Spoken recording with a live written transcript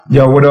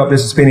Yo, what up?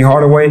 This is Penny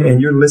Hardaway,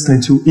 and you're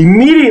listening to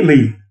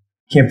Immediately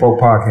Kinfolk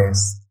Podcast.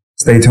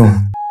 Stay tuned.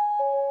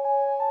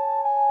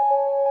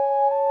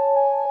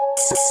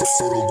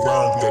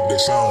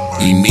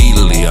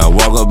 Immediately, I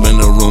walk up in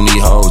the room,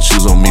 these hoes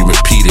choose on me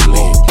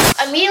repeatedly.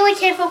 Immediately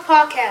Kinfolk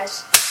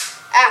Podcast.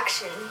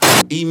 Action.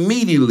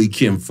 Immediately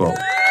Kinfolk.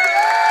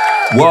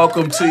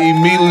 Welcome to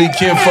Immediately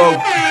Kinfolk.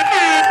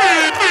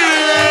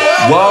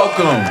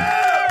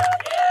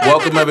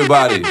 Welcome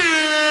everybody.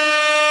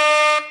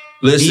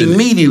 Listen,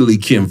 Immediately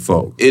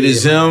Kinfolk. It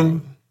is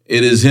him.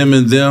 It is him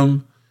and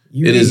them.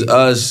 It is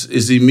us.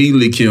 It's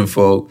Immediately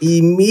Kinfolk.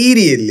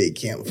 Immediately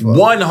Kinfolk.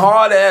 One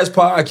hard-ass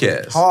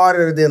podcast.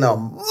 Harder than a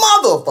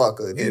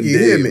motherfucker. Indeed, you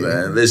hear me?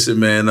 Man. Listen,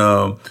 man,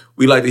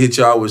 we like to hit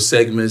y'all with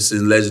segments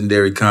and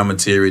legendary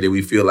commentary that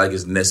we feel like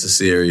is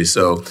necessary.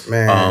 So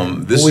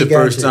this is your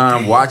first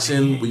time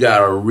watching. We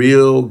got a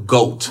real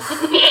GOAT.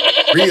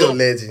 Real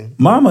legend.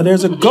 Mama,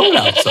 there's a GOAT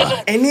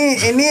outside. And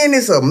then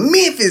it's a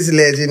Memphis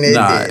legend.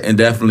 And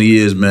definitely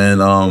is, man.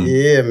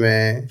 Yeah,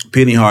 man.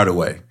 Penny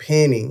Hardaway.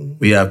 Penny.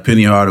 We have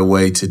Penny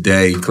Hardaway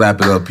today.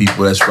 Clap it up,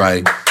 people. That's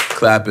right.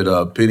 Clap it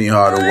up. Penny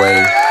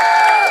Hardaway.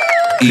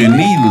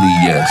 Immediately,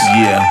 yes.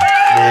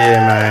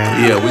 Yeah,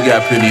 man. Yeah, we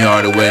got Penny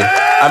Hardaway.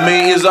 I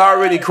mean, it's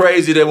already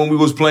crazy that when we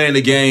was playing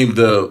the game,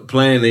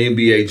 playing the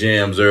NBA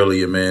jams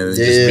earlier, man,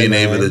 just being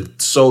able to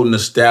so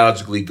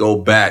nostalgically go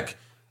back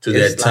to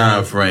that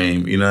time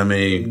frame, you know what I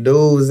mean?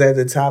 Dude was at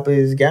the top of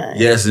his game.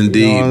 Yes,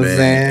 indeed, you know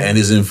man. And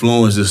his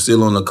influence is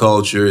still on the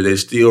culture. They're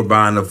still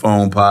buying the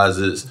phone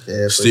posits,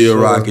 still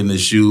rocking the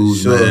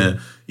shoes,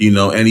 man. You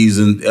know, and he's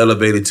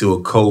elevated to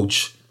a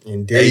coach,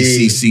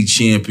 ACC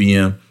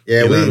champion.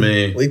 Yeah, you know what I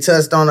mean? We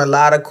touched on a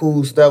lot of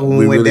cool stuff when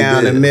we went really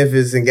down to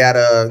Memphis and got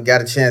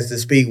a chance to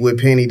speak with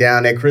Penny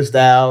down at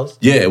Crystal's.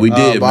 Yeah, we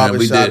did, man.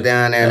 We did.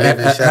 Down there in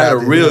Memphis. Had a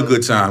real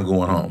good time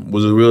going home.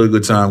 Was a really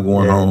good time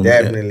going home.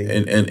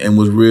 Definitely. And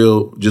was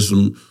real, just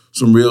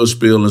some real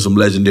spill and some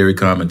legendary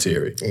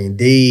commentary.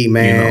 Indeed,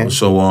 man. You know,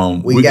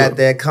 so we got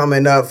that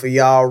coming up for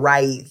y'all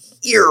right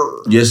here.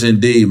 Yes,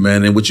 indeed,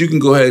 man. And what you can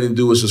go ahead and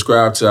do is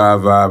subscribe to our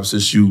vibe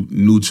since you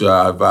new to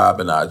our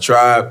vibe and our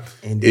tribe.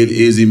 Indeed. It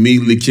is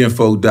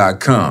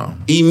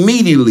immediatelykinfolk.com.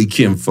 Immediately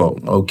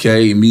Kinfolk,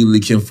 okay?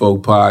 Immediately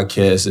Kinfolk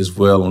Podcast as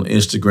well on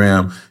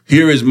Instagram.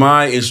 Here is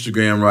my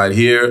Instagram right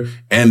here.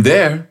 And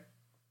there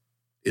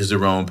is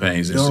Daron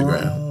Payne's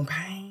Instagram.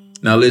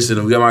 Now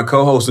listen, we got my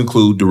co-hosts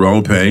include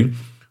Daron Payne,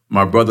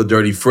 my brother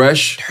Dirty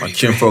Fresh, my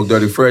Kinfolk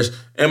Dirty Fresh,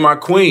 and my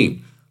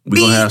queen. We're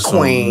going to have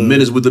some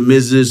minutes with the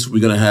Mrs.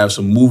 We're going to have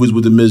some movies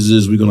with the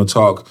Mrs. We're going to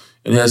talk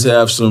and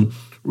have some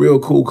real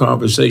cool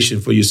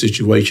conversation for your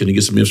situation and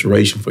get some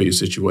inspiration for your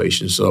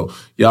situation. So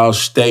y'all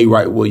stay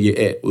right where you're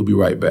at. We'll be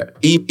right back.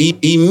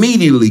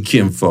 Immediately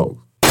Kinfolk.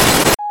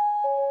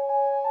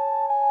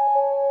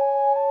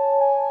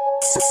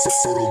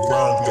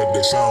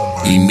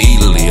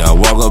 Immediately, I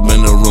walk up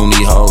in the room,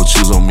 these hoes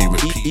choose on me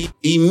repeat.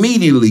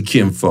 Immediately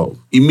Kinfolk.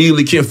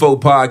 Immediately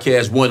Kinfolk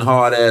Podcast, one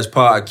hard-ass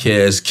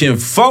podcast.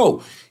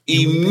 Kinfolk.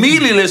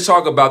 Immediately, let's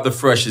talk about the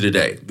Fresh of the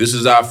Day. This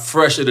is our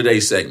Fresh of the Day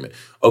segment.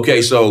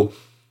 Okay, so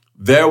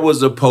there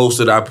was a post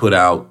that I put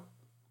out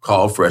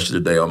called Fresh of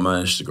the Day on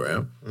my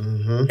Instagram.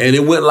 Mm-hmm. And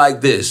it went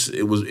like this.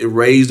 It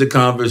raised a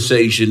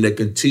conversation that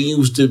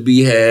continues to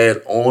be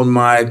had on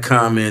my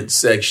comment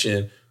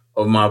section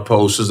of my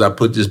posts as I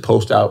put this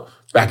post out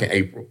back in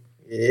April.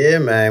 Yeah,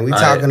 man. We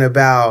talking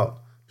about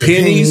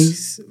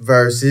pennies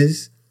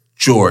versus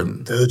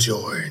Jordan. The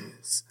Jordans.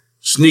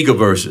 Sneaker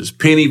versus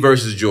Penny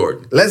versus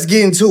Jordan. Let's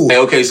get into it.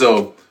 Okay,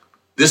 so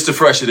this is the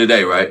Fresh of the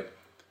Day, right?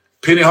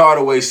 Penny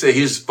Hardaway said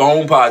his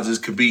phone posits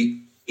could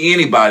beat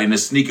anybody in the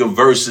sneaker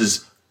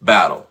versus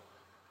battle.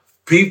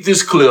 Peep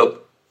this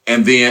clip,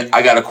 and then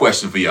I got a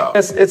question for y'all.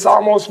 It's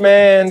almost,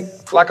 man,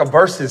 like a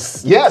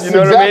versus. Yes, you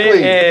know exactly. what I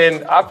mean?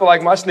 And I feel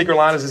like my sneaker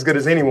line is as good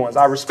as anyone's.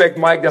 I respect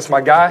Mike, that's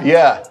my guy.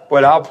 Yeah.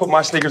 But I'll put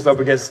my sneakers up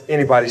against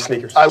anybody's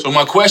sneakers. So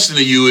my question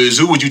to you is,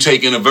 who would you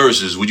take in a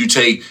versus? Would you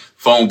take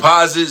phone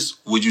posits?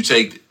 Would you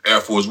take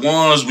Air Force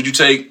Ones? Would you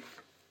take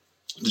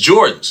the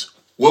Jordans?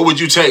 What would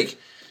you take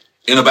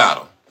in a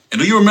battle?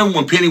 And do you remember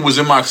when Penny was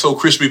in my So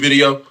Crispy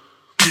video?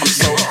 I'm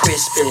so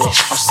crispy, I'm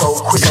so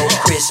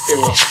crispy,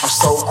 I'm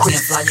so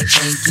crispy, like you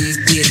can't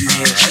get with me.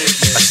 I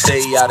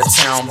stay out of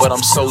town, but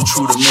I'm so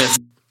true to me.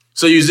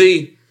 So you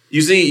see,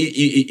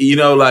 you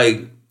know,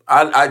 like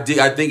I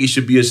think it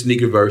should be a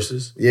sneaker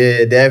versus.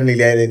 Yeah,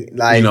 definitely.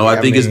 I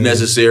think it's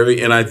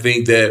necessary, and I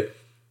think that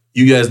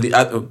you guys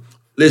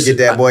listen.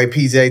 Get that boy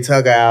PJ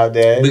Tucker out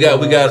there. We got.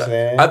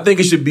 I think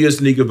it should be a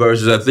sneaker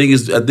versus. I think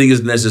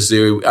it's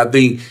necessary. I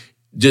think.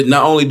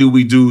 Not only do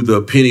we do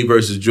the Penny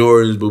versus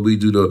Jordans, but we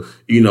do the,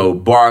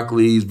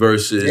 Barclays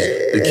versus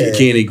the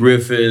Kenny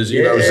Griffins,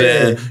 you know what I'm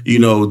saying? You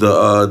know, the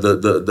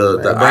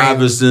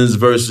Iversons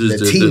versus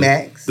the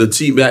T-Macs. The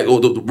T-Mac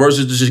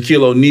versus the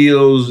Shaquille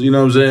O'Neals, you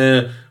know what I'm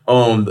saying?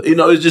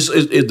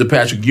 It's the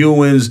Patrick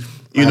Ewings,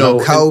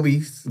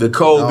 Kobe's. The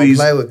Kobe's. Don't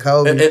play with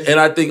Kobe. And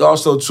I think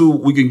also, too,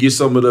 we can get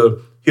some of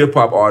the hip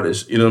hop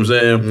artists, you know what I'm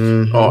saying?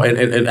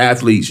 Mm-hmm. And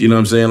athletes, you know what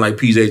I'm saying? Like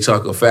PJ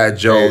Tucker, Fat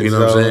Joe, you know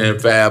what I'm saying?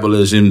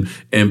 Fabulous and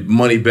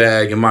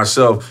Moneybag and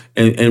myself,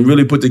 and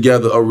really put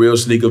together a real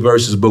sneaker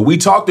versus. But we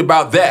talked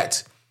about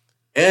that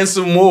and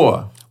some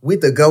more.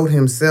 With the GOAT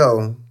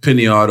himself.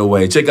 Penny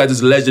Hardaway. Check out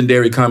this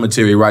legendary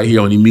commentary right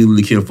here on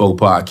Immediately Kinfolk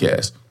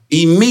podcast.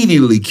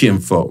 Immediately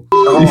Kinfolk.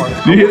 You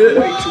hear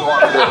that?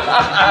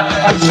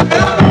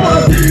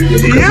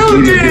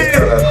 You did!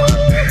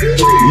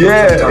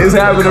 Yeah, it's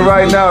happening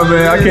right now,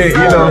 man. I can't,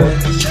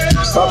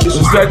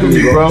 respect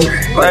me, bro.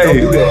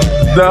 Hey,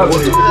 the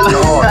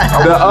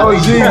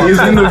OG is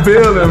in the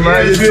building,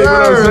 man. You get what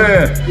I'm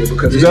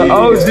saying? The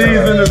OG is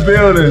in the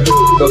building.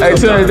 Hey,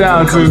 turn it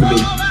down, too.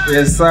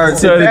 Yes, sir.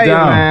 Today,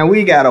 man,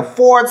 we got a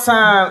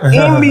 4-time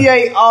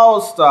NBA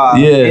All-Star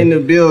in the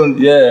building.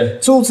 Yeah.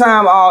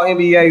 2-time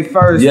All-NBA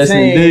first team. Yes,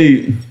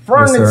 indeed.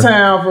 From the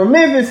town, from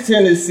Memphis,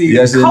 Tennessee.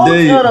 Yes,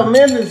 indeed. Coach of the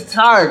Memphis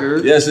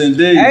Tigers. Yes,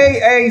 indeed.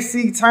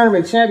 AAC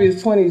Tournament Champions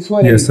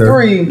 2023. Yes,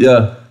 sir.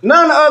 Yeah.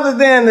 None other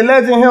than the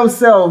legend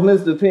himself,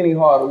 Mr. Penny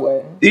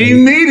Hardaway.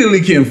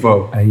 Immediately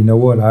Kinfolk. Hey, you know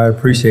what? I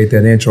appreciate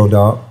that intro,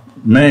 dog.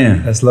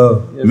 Man. That's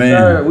love. Yes, man.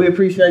 Sir. We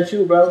appreciate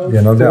you, brother.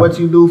 Yeah, no doubt. For what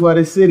you do for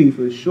the city,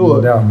 for sure.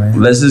 No doubt,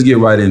 man. Let's just get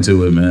right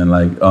into it, man.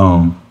 Like,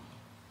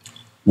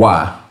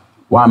 why?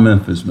 Why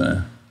Memphis,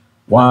 man?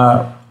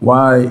 Why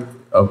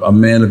a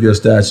man of your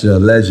stature, a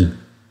legend,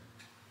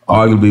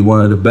 arguably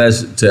one of the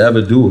best to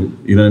ever do it,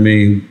 you know what I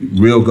mean?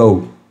 Real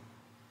GOAT.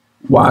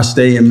 Why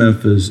stay in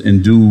Memphis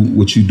and do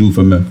what you do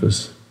for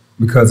Memphis?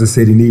 Because the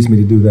city needs me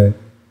to do that.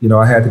 You know,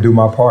 I had to do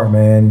my part,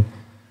 man.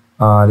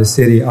 The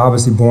city,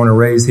 obviously born and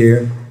raised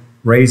here,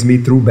 raised me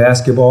through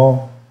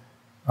basketball.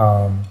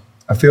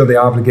 I feel the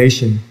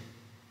obligation,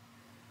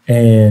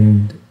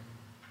 and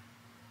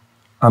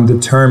I'm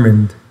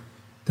determined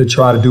to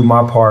try to do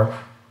my part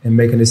in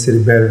making this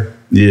city better.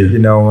 Yeah. You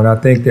know, and I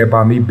think that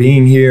by me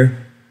being here,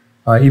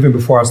 even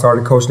before I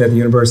started coaching at the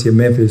University of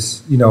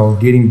Memphis, you know,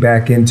 getting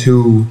back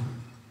into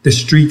the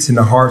streets and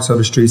the hearts of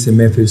the streets in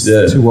Memphis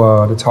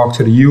to talk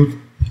to the youth,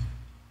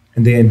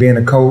 and then being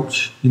a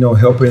coach, you know,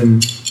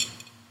 helping,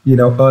 you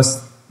know,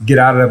 us get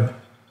out of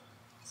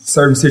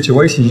certain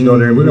situations, you know,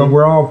 that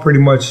we're all pretty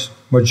much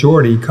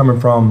majority coming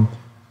from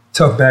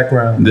tough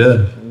backgrounds.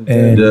 Yeah.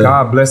 And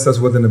God blessed us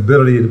with an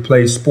ability to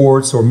play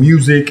sports or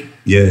music,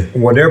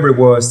 whatever it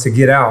was, to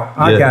get out.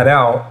 I got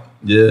out.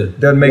 Yeah.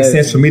 Doesn't make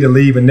sense for me to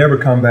leave and never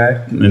come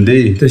back.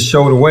 Indeed. To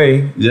show the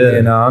way. Yeah.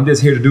 And I'm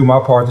just here to do my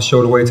part to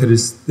show the way to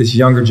this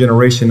younger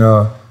generation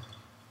on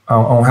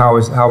how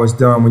it's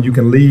done. When you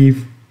can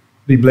leave,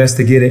 be blessed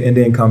to get it, and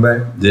then come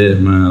back. Yeah,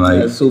 man. Like,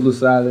 that's super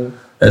solid.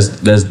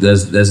 That's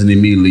an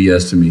immediately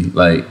yes to me.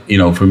 Like, you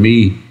know, for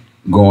me,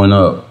 growing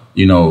up,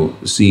 you know,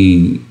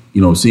 seeing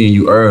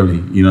you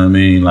early, you know what I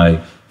mean?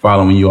 Like,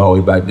 following you all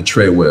the way back to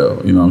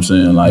Treadwell, you know what I'm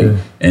saying? Like,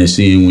 and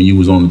seeing when you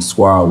was on the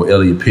squad with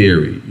Elliot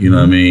Perry, you know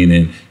what I mean?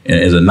 And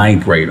as a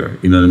 9th grader,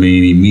 you know what I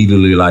mean?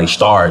 Immediately, like,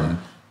 starting,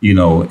 you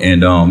know,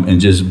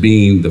 and just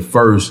being the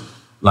first,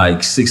 like,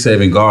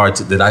 6'7" guard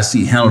that I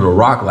see handle the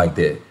rock like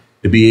that.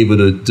 To be able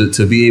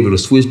to be able to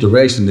switch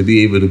direction, to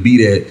be able to be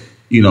that,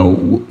 you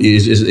know,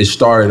 it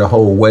started a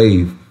whole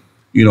wave.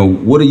 You know,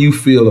 what do you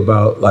feel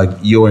about, like,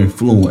 your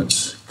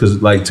influence?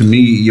 Because, like, to me,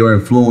 your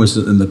influence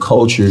in the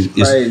culture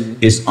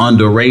is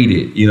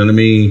underrated. You know what I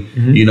mean?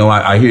 Mm-hmm. You know,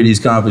 I hear these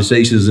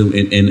conversations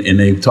and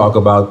they talk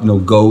about, you know,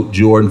 GOAT,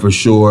 Jordan for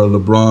sure,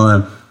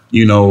 LeBron,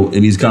 you know,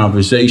 in these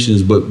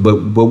conversations. But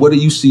what do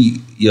you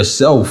see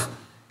yourself?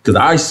 Because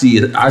I see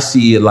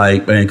it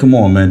like, man, come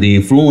on, man, the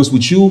influence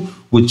with you,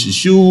 with your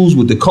shoes,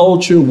 with the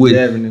culture,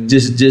 with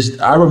just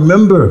I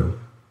remember.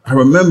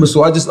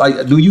 So I just,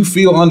 like, do you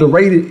feel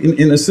underrated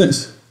in a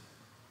sense?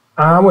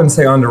 I wouldn't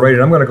say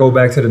underrated. I'm going to go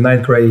back to the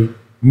 9th grade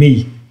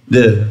me.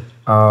 Yeah.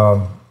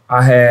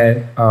 I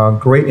had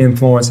great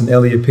influence in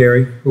Elliot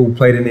Perry, who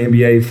played in the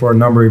NBA for a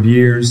number of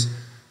years.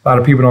 A lot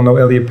of people don't know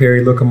Elliot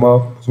Perry. Look him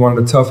up. He's one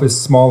of the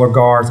toughest, smaller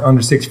guards,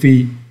 under 6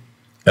 feet.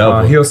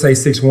 He'll say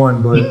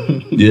 6'1",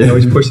 but you know,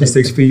 he's pushing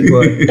 6 feet.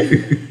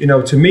 But, you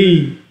know, to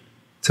me,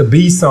 to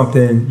be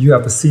something, you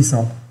have to see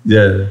something.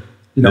 Yeah.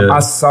 You know, I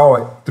saw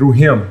it through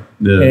him.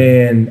 Yeah.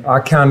 And I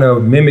kind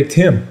of mimicked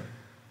him.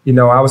 You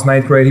know, I was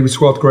 9th grade, he was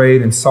 12th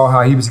grade, and saw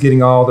how he was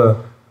getting all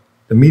the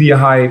media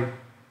hype,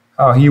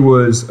 how he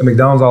was a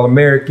McDonald's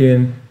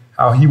All-American,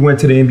 how he went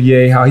to the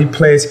NBA, how he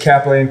played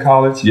Kappa in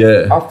college.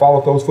 Yeah. I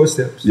followed those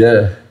footsteps.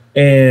 Yeah.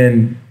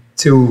 And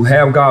to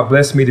have God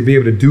bless me to be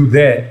able to do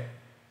that,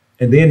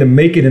 and then to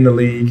make it in the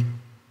league,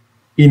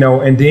 you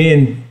know, and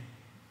then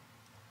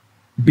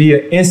be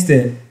an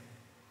instant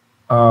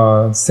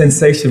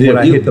sensation when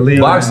I hit the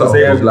league. Box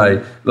office,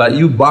 like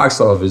you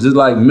box office. It's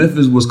like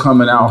Memphis was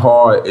coming out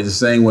hard. It's the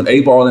same when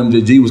 8-Ball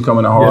MJG was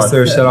coming out hard. Yes,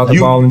 sir. Shout out to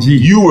Ball and G.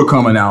 You were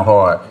coming out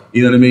hard.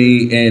 You know what I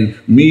mean?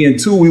 And me and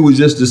Two, we were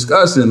just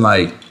discussing,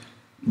 like,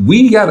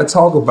 we got to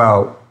talk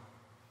about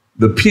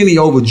the Penny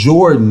over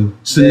Jordan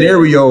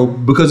scenario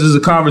because it's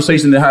a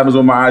conversation that happens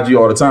on my IG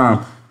all the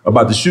time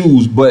about the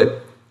shoes.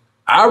 But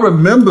I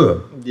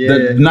remember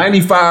the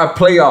 95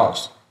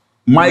 playoffs.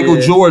 Michael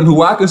Jordan,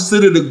 who I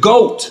consider the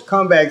GOAT.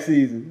 Comeback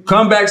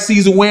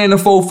season win the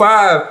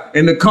 4-5,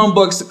 and the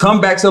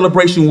comeback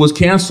celebration was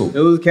canceled. It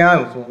was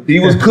canceled. He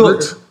was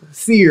cooked.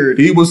 Seared.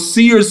 He was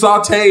seared,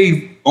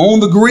 sauteed on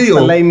the grill.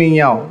 Filet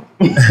mignon.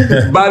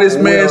 By this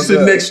man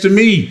sitting next to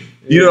me.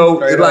 You know,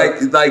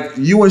 like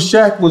you and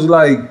Shaq was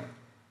like,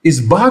 it's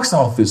box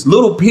office.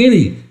 Little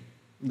Penny.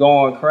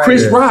 Going crazy.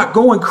 Chris Rock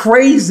going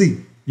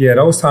crazy. Yeah,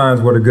 those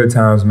times were the good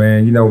times,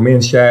 man. You know, me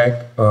and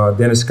Shaq,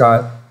 Dennis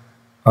Scott,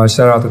 shout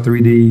out to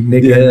 3D,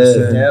 Nick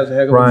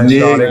Anderson, Brian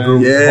Shaw, that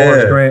group,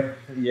 Horace Grant.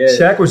 Yeah.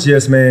 Shaq was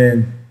just,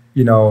 man,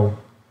 you know,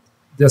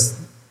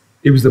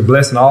 it was the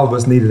blessing all of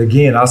us needed.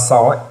 Again, I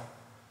saw it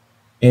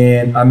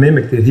and I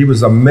mimicked it. He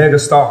was a mega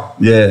star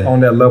on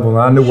that level. And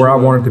I knew where I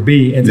wanted to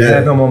be. And to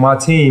have him on my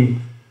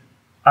team,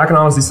 I can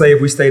honestly say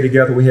if we stayed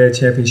together, we had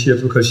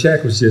championships because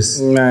Shaq was just,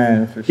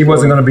 he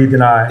wasn't going to be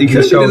denied. He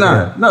couldn't be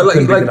denied. No, like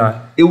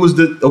it was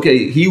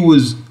he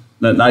was,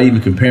 not even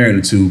comparing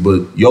the two, but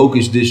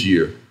Jokic this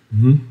year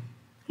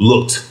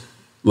looked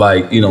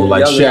like, you know,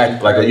 like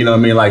Shaq, like, you know what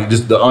I mean? Like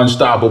just the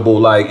unstoppable,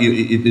 like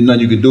nothing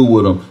you could do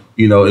with him,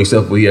 you know,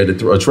 except for he had to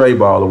throw a tray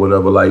ball or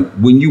whatever. Like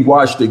when you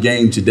watch the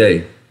game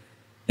today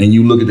and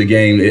you look at the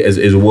game as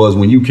it was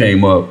when you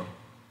came up,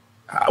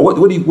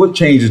 what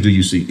changes do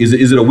you see?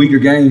 Is it a weaker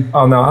game?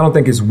 Oh, no, I don't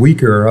think it's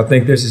weaker. I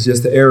think this is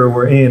just the era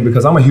we're in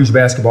because I'm a huge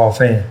basketball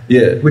fan.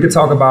 Yeah. We could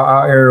talk about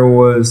our era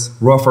was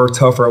rougher,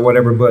 tougher,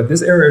 whatever, but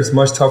this era is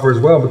much tougher as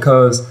well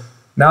because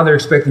now they're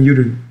expecting you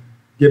to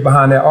get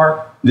behind that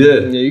arc. Yeah,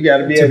 you got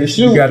to be able to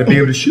shoot. You got to be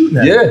able to shoot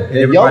now. Yeah. And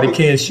everybody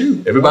can't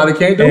shoot. Everybody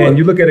can't do it. And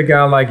you look at a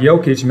guy like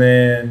Jokic,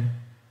 man,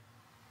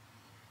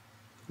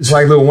 it's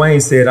like Lil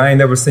Wayne said, I ain't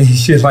never seen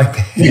shit like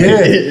that.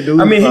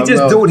 Yeah. I mean, he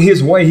just do it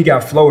his way. He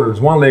got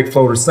floaters, one leg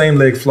floater, same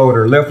leg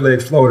floater, left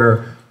leg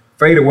floater,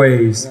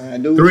 fadeaways,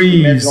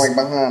 threes.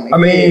 I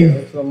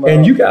mean,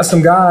 and you got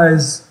some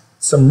guys,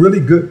 some really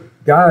good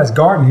guys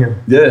guarding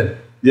him. Yeah.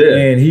 Yeah.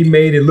 And he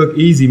made it look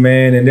easy,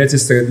 man. And that's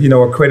just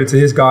a credit to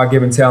his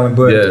God-given talent.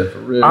 But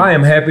I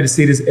am happy to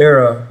see this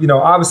era. You know,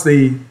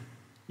 obviously,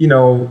 you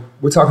know,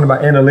 we're talking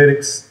about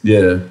analytics.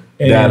 Yeah.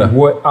 And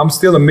I'm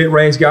still a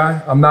mid-range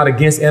guy. I'm not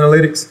against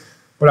analytics,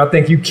 but I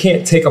think you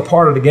can't take a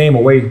part of the game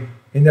away.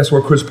 And that's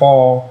where Chris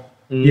Paul,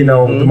 you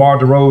know, DeMar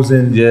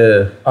DeRozan,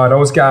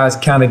 those guys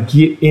kind of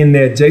get in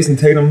that. Jason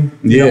Tatum,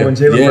 you know, and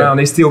Jaylen Brown,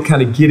 they still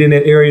kind of get in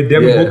that area.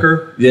 Devin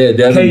Booker. Yeah,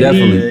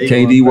 definitely.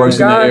 KD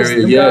works in that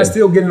area. Guys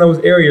still get in those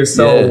areas.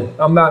 So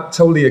I'm not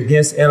totally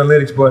against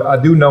analytics, but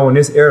I do know in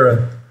this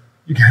era,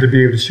 you got to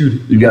be able to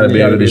shoot it. You got to be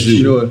able to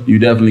shoot. You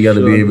definitely got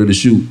to be able to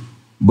shoot.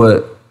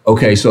 But,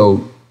 okay,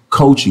 so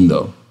coaching,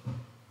 though,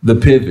 the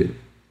pivot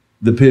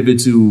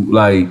to,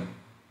 like,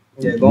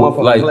 going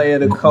from player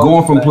to coach.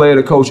 Going from player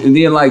to coach. And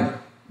then, like,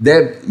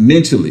 that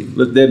mental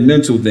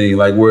thing,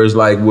 like,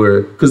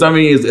 because, I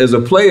mean, as a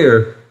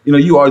player, you know,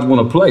 you always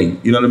want to play,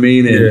 you know what I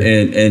mean?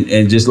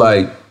 And just,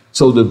 like,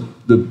 so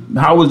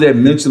how was that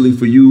mentally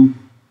for you?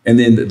 And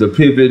then the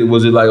pivot,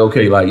 was it like,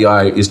 okay, like, all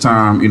right, it's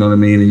time, you know what I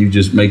mean? And you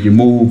just make your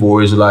move,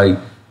 or is it like,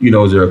 you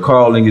know, is there a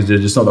calling? Is there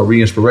just some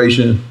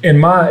re-inspiration? In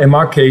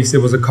my case, it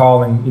was a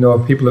calling. You know,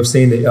 if people have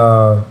seen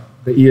the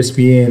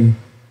ESPN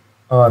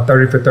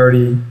 30 for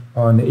 30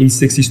 on the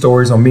E60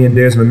 stories on me and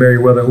Desmond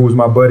Merriweather, who was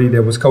my buddy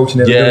that was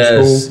coaching at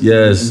middle school.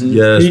 Yes.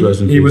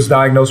 He was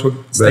diagnosed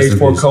with stage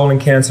 4 colon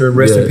cancer.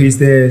 Rest in peace,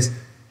 Des.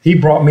 He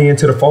brought me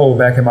into the fold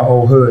back in my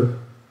old hood.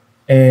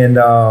 And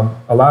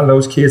a lot of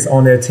those kids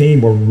on that team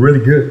were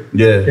really good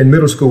in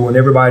middle school. And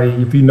everybody,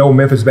 if you know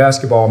Memphis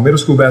basketball, middle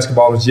school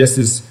basketball is just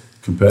as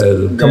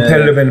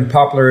competitive and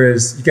popular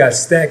as you got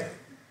stacked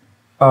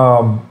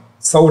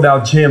sold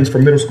out gyms for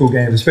middle school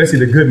games, especially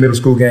the good middle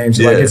school games.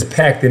 Like it's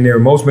packed in there.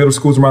 Most middle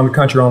schools around the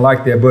country aren't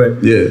like that.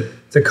 But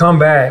to come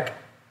back,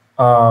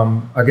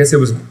 I guess it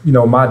was, you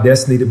know, my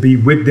destiny to be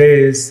with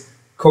Dez,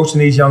 coaching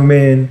these young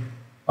men,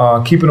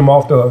 keeping them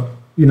off the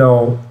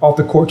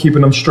court,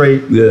 keeping them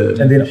straight,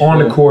 and then on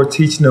the court,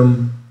 teaching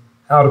them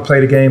how to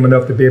play the game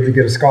enough to be able to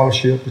get a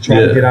scholarship to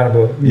try to get out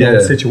of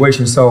a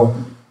situation. So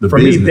for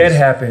me, that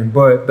happened.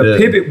 But the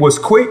pivot was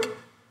quick,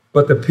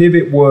 but the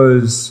pivot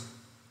was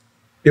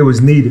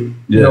needed.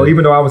 You know,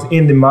 even though I was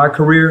ending my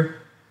career,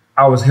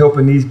 I was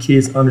helping these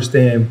kids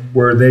understand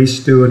where they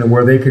stood and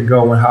where they could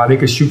go and how they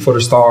could shoot for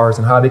the stars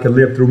and how they could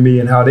live through me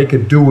and how they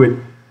could do it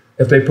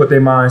if they put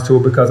their minds to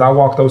it, because I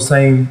walked those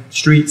same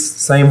streets,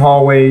 same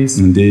hallways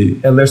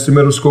at Leicester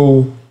Middle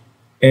School.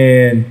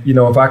 And, you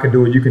know, if I could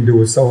do it, you can do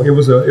it. So it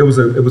was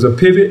a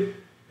pivot.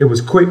 It was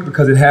quick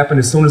because it happened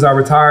as soon as I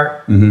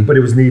retired, but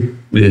it was needed.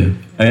 Yeah,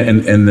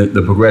 and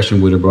the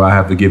progression with it, bro, I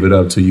have to give it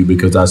up to you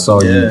because I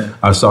saw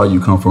you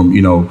come from,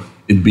 you know,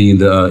 it being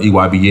the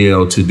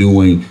EYBL to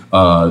doing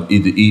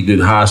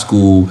either high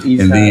school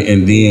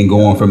and then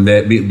going from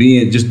that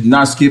being just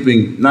not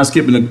skipping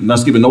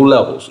no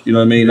levels. You know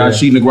what I mean? Not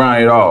cheating the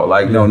grind at all.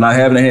 Like no, not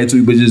having a hand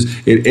to, but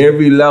just at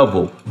every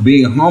level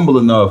being humble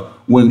enough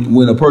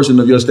when a person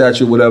of your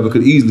stature, whatever,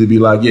 could easily be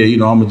like, yeah, you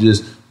know, I'm gonna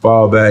just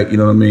fall back. You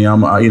know what I mean?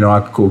 I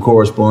could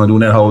correspond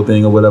doing that whole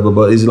thing or whatever.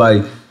 But it's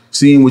like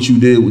seeing what you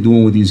did with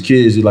doing with these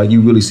kids, like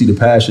you really see the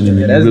passion in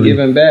it. That's really,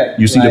 giving back.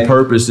 You see the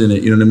purpose in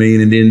it, you know what I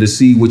mean? And then to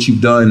see what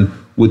you've done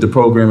with the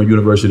program at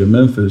University of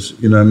Memphis,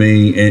 you know what I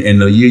mean?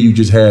 And the year you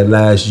just had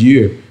last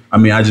year, I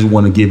mean, I just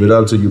want to give it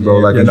up to you, bro.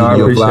 Like, give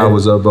your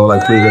flowers up, bro.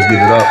 Like, please, let's give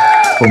it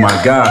up for my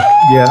guy.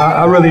 Yeah,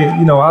 I really,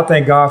 I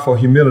thank God for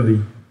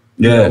humility.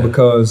 Yeah.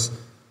 Because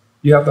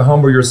you have to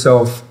humble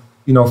yourself,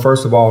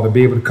 first of all, to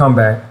be able to come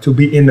back, to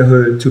be in the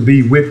hood, to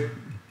be with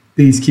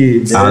these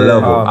kids. I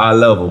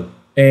love them.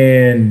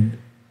 And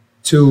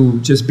to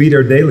just be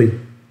there daily,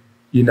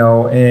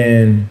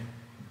 and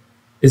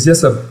it's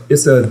just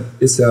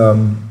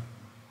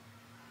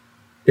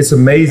it's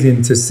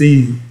amazing to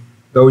see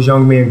those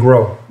young men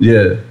grow.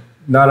 Yeah.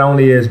 Not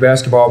only as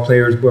basketball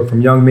players, but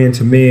from young men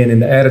to men,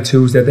 and the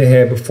attitudes that they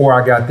had before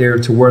I got there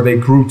to where they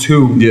grew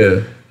to.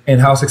 Yeah.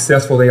 And how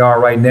successful they are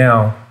right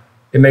now.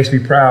 It makes me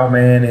proud,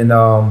 man. And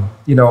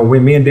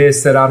when me and Dad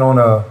set out on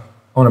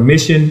a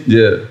mission,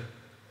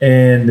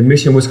 and the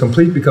mission was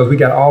complete because we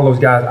got all those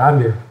guys out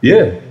of there.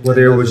 Yeah.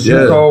 Whether it was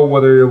JUCO,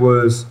 whether it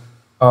was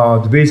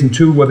Division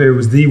II, whether it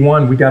was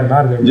D1, we got them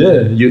out of there.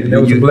 Yeah,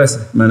 that was a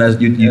blessing. Man, that's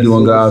you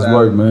doing God's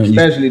work, man.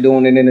 Especially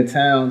doing it in the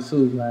town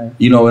too, like.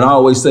 And I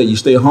always say, you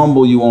stay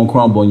humble, you won't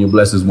crumble, and your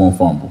blessings won't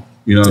fumble.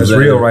 You know what I'm saying?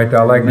 That's real, right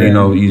there. I like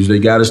that. They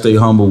got to stay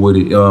humble with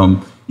it.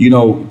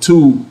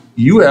 Two,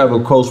 you have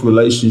a close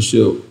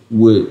relationship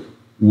with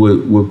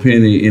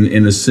Penny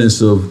in the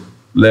sense of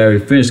Larry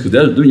Finch, because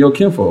that's your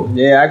kinfolk.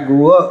 Yeah, I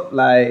grew up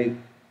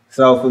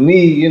so for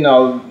me,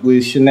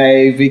 with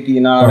Shanae, Vicky,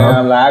 and all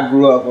them, I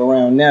grew up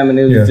around them, and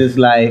it was just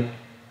like,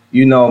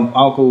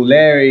 Uncle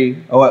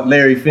Larry, or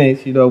Larry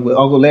Finch, with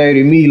Uncle Larry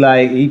to me,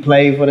 he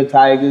played for the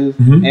Tigers,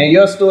 and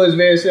your story is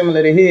very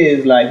similar to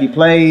his. He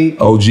played.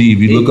 Oh, gee, if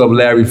you look up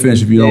Larry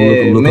Finch, if you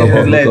don't look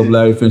up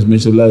Larry Finch,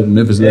 Memphis legend.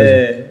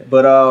 Yeah,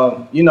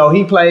 but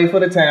he played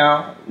for the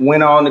town,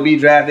 went on to be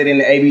drafted in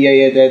the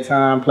ABA at that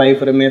time, played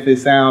for the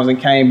Memphis Sounds,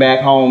 and came back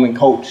home and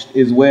coached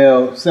as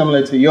well,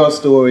 similar to your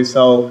story.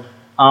 So.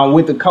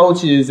 With the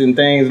coaches and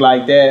things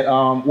like that,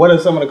 what are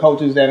some of the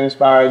coaches that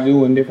inspired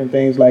you and different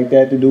things like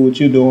that to do what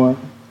you're doing?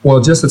 Well,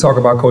 just to talk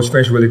about Coach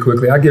Finch really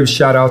quickly, I give a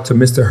shout out to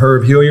Mr.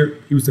 Herb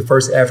Hilliard. He was the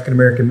first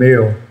African-American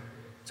male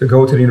to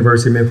go to the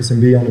University of Memphis and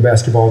be on the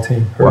basketball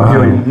team. Herb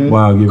Hilliard. Mm-hmm.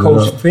 Wow,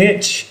 Coach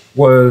Finch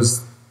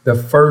was the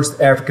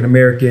first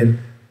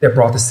African-American that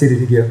brought the city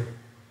together.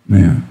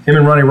 Man. Him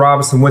and Ronnie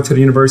Robinson went to the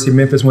University of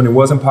Memphis when it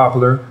wasn't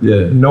popular.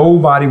 Yeah.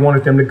 Nobody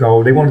wanted them to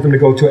go. They wanted them to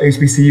go to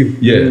HBCU.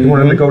 Yeah. They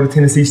wanted them to go to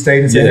Tennessee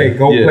State and say, hey,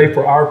 go play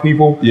for our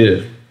people.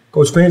 Yeah.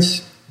 Coach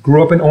Finch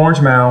grew up in Orange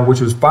Mound,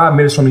 which was 5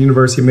 minutes from the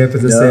University of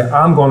Memphis, and said,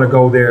 I'm going to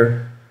go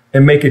there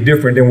and make it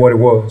different than what it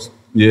was.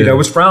 Yeah. It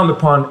was frowned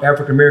upon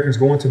African Americans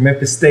going to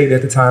Memphis State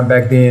at the time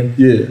back then.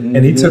 Yeah.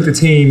 And he took the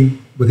team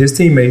with his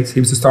teammates. He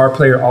was the star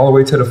player all the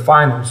way to the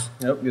finals.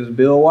 Yep, it was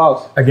Bill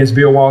Walsh. Against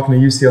Bill Walton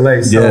and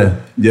UCLA. So,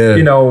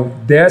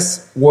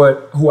 that's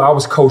who I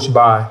was coached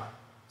by.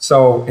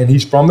 So, and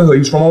he's from the hood.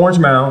 He's from Orange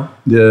Mound.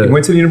 Yeah. He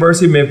went to the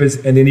University of Memphis,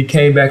 and then he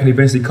came back and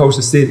eventually coached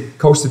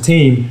the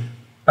team,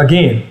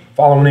 again,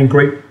 following in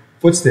great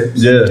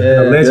footsteps.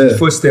 Legend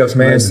footsteps,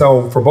 man.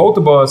 So for both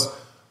of us,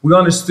 we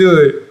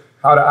understood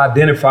how to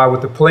identify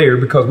with the player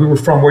because we were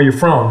from where you're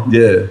from.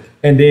 Yeah.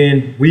 And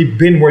then we've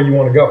been where you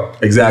want to go.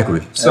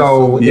 Exactly.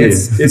 So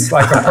it's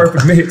like a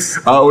perfect mix.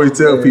 I always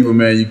tell people,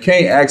 man, you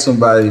can't ask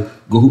somebody,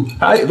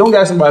 don't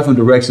ask somebody from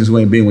directions who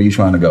ain't been where you're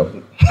trying to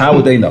go. How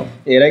would they know?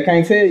 Yeah, they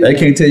can't tell you. They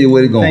can't tell you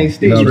where they're going. They can't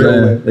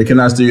steer you. They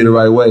cannot steer you the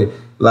right way.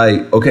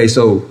 Like, okay,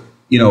 so,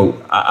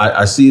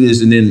 I see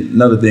this, and then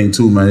another thing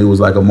too, man, it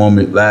was like a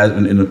moment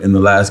in the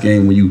last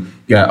game when you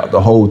got the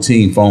whole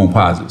team phone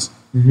posits.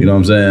 You know what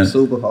I'm saying?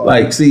 Super hard.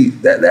 Like, see,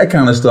 that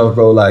kind of stuff,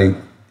 bro, like,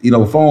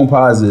 phone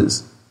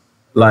posits,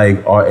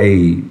 like, are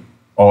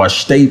a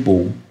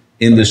staple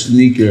in the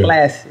sneaker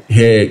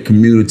head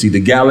community. The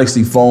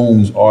Galaxy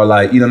phones are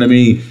like, you know what I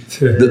mean?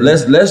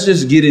 Let's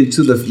just get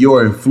into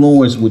your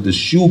influence with the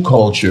shoe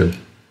culture.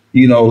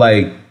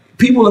 Like,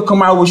 people have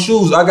come out with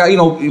shoes. I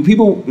got,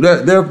 people,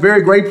 they're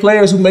very great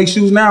players who make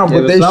shoes now,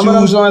 but their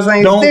shoes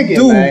don't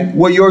do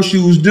what your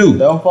shoes do.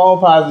 Them phone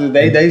positives,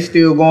 they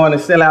still going to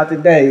sell out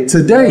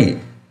today.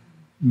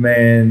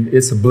 Man,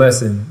 it's a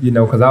blessing,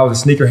 because I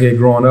was a sneakerhead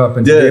growing up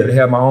and to be able to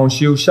have my own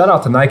shoes. Shout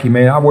out to Nike,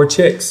 man. I wear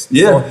checks.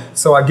 Yeah.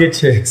 So I get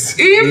checks.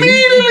 Immediately,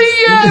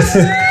 yes.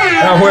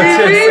 I wear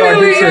checks, so I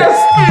get checks.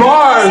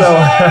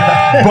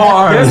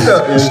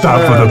 Bars.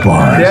 Stop for the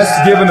bars.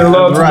 That's giving the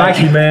love to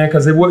Nike, man,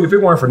 because if it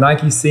weren't for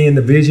Nike seeing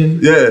the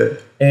vision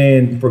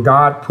and for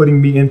God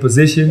putting me in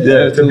position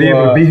to be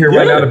able to be here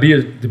right now,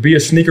 to be a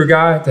sneaker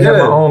guy, to have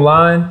my own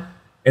line,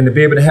 and to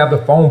be able to have the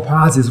foam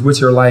posits, which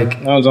are like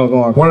one of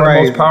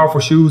the most powerful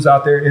shoes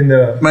out there in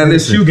the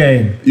shoe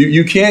game.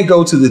 You can't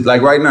go to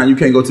like right now, you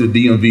can't go to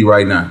the DMV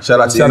right now. Shout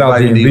out to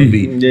everybody in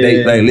DMV.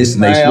 Yeah. They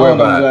swear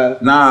by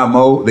it. Nah,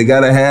 Mo, they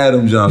gotta have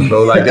them jumps,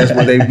 bro. Like that's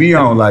what they be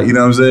on. Like, you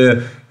know what I'm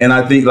saying? And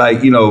I think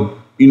like,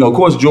 of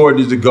course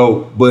Jordan is the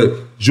GOAT,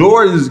 but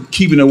Jordan's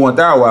keeping it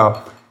 1,000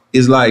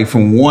 is like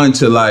from 1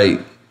 to like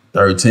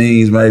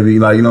 13s maybe,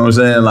 like, you know what I'm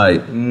saying?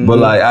 Like, but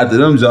like after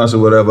them jumps or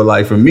whatever,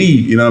 like for me,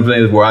 you know what I'm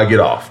saying, is where I get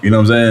off, you know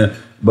what I'm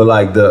saying? But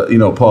like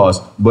pause.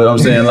 But I'm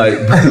saying like,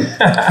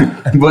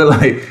 but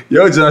like,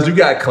 yo, Jones, you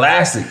got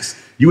classics.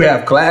 You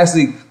have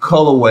classic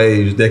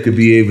colorways that could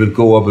be able to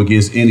go up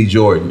against any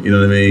Jordan, you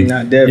know what I mean?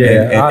 Not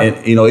definitely.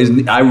 And you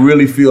know, I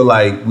really feel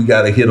like we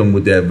got to hit them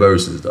with that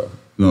verses though.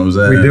 You know what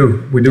I'm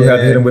saying? We do have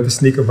to hit him with the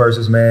sneaker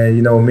verses, man.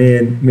 You know, me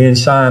and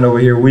Shine over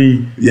here,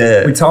 we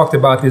talked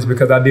about this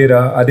because I did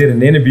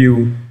an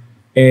interview,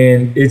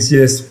 and it's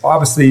just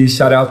obviously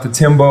shout out to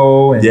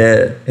Timbo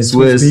and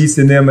Swiss Beats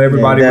and them,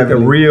 everybody with the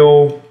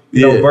real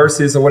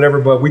verses or whatever.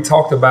 But we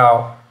talked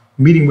about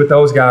meeting with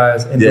those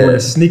guys and doing the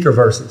sneaker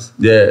verses.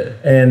 Yeah,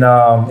 and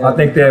I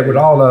think that with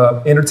all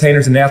the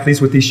entertainers and athletes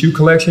with these shoe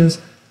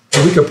collections,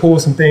 we could pull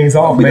some things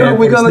off, man.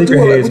 We're gonna do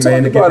it.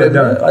 Man, to get that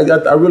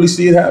done. I really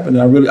see it happening.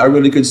 I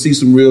really could see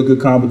some real good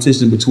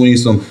competition between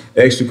some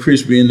extra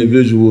crispy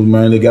individuals,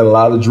 man. They got a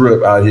lot of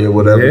drip out here,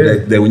 whatever.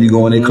 That when you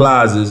go in their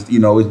closets, you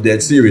know, it's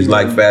that serious.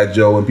 Like Fat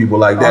Joe and people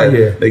like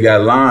that. They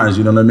got lines.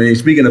 You know what I mean?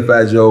 Speaking of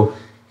Fat Joe,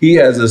 he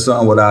has a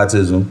son with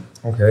autism.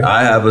 Okay.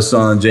 I have a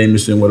son,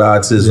 Jameson, with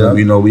autism. Yep.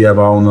 You know, we have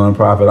our own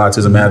nonprofit,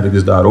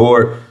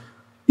 autismadvocates.org.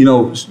 You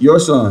know, your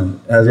son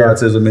has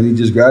autism and he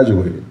just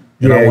graduated.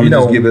 And I want to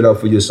just give it up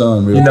for your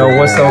son. You know,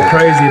 what's so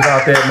crazy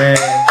about that, man,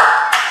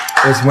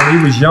 is when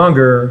he was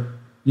younger,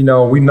 you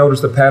know, we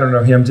noticed a pattern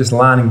of him just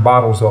lining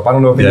bottles up. I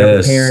don't know if any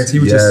of the parents, he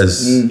was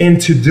just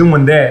into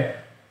doing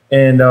that.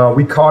 And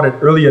we caught it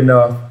early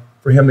enough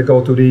for him to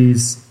go through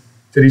these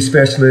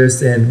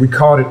specialists, and we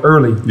caught it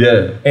early.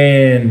 Yeah.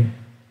 And,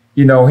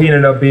 you know, he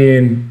ended up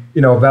being,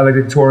 you know,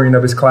 valedictorian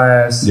of his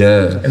class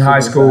in high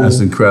school. That's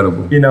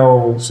incredible. You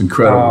know, it's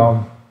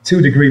incredible.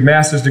 2-degree,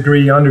 master's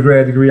degree,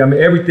 undergrad degree. I mean,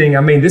 everything.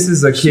 I mean, this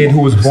is a kid who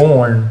was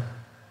born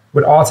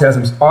with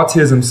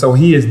autism, so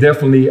he is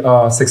definitely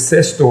a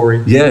success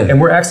story. Yeah.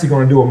 And we're actually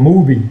going to do a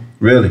movie.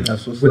 Really?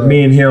 With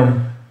me and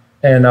him,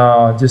 and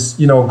just,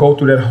 you know, go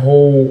through that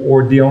whole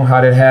ordeal, how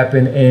that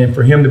happened, and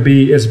for him to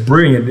be as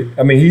brilliant.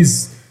 I mean,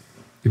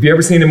 have you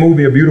ever seen the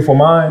movie A Beautiful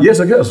Mind? Yes,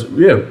 I guess.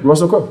 Yeah,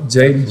 Russell Crowe.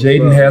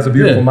 Jaden has a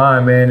beautiful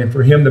mind, man, and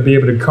for him to be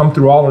able to come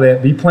through all of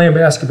that, be playing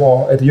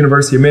basketball at the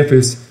University of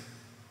Memphis,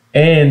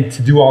 and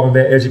to do all of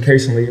that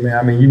educationally, man,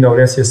 I mean, you know,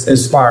 that's just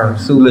inspiring.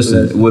 So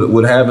listen,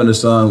 with having a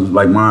son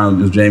like mine,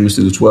 who's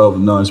Jameson, who's 12,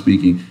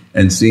 non-speaking,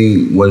 and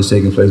seeing what is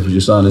taking place with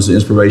your son is an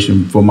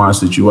inspiration for my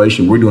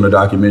situation. We're doing a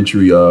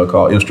documentary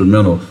called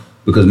Instrumental,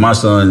 because my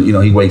son, you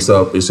know, he wakes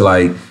up, it's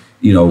like,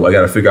 you know, I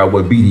got to figure out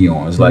what beat he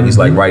on. It's like it's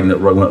like writing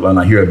when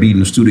I hear a beat in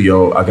the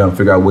studio, I got to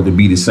figure out what the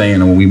beat is saying,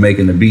 and when we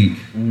making the beat,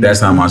 that's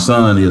how my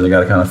son is. I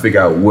got to kind of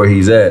figure out where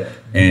he's at.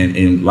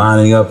 And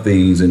lining up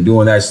things and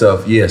doing that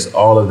stuff, yes,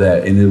 all of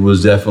that. And it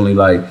was definitely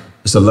like,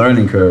 it's a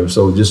learning curve.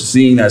 So just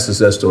seeing that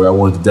success story, I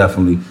wanted to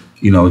definitely,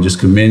 you know, just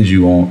commend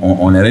you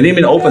on that. And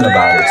even open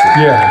about it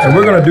too. Yeah, and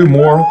we're going to do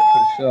more,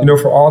 you know,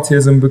 for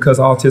autism, because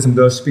autism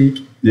does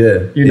speak.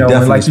 Yeah, you know,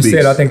 and like you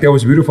said, I think that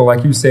was beautiful.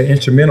 Like you said,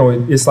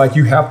 instrumental. It's like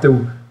you have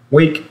to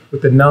wake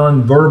with the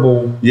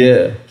non-verbal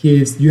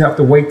kids. You have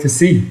to wait to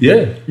see.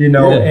 Yeah, you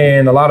know,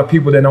 and a lot of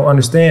people that don't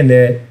understand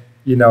that,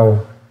 you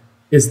know,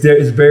 it's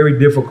very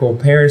difficult.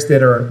 Parents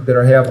that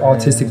have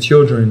autistic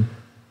children,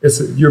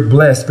 you're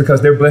blessed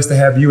because they're blessed to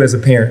have you as a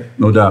parent.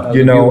 No doubt.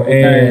 You know,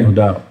 and no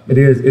doubt. It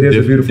is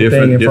a beautiful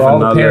thing. And for all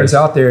the parents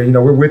out there, you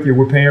know, we're with you.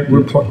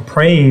 We're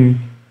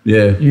praying.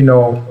 Yeah. You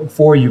know,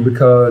 for you,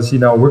 because, you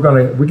know,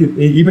 we could,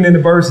 even in the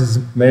verses,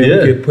 man,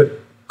 we could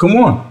put. Come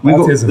on,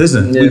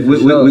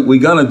 we're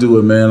gonna do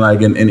it, man.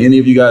 Like, and any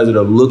of you guys that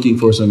are looking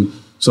for some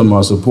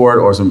support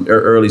or some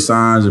early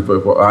signs for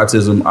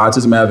autism,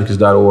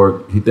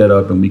 autismadvocates.org, hit that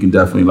up, and we can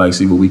definitely like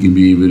see what we can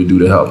be able to do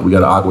to help. We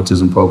got an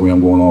aquatism program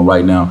going on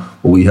right now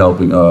where we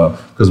helping,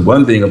 because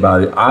one thing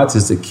about it,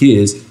 autistic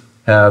kids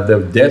have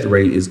their death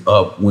rate is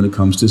up when it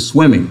comes to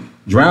swimming.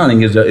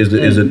 Drowning is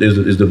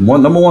the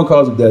number one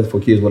cause of death for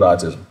kids with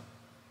autism.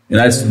 And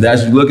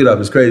that's you look it up,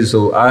 it's crazy.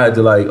 So I had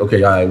to like,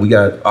 okay, all right, we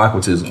got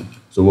aquatism.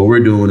 So what we're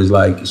doing is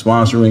like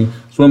sponsoring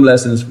swim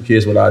lessons for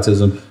kids with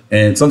autism.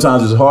 And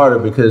sometimes it's harder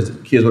because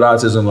kids with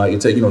autism, like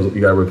it take, you know, you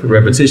got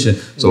repetition.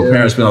 So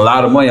parents spend a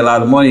lot of money,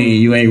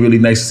 and you ain't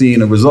really seeing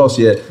the results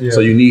yet. Yeah.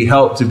 So you need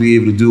help to be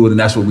able to do it, and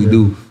that's what we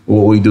do.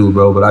 What we do,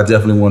 bro. But I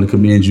definitely want to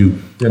commend you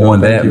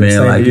on that, man.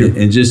 Same like,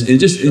 and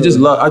just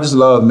love. I just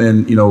love,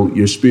 man. You know,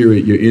 your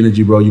spirit, your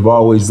energy, bro. You've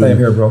always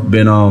been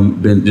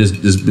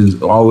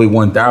always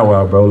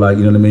 1,000, bro. Like,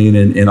 you know what I mean,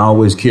 and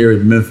always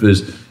carried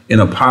Memphis in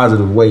a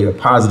positive way, a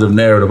positive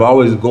narrative. I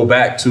always go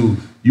back to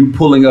you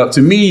pulling up.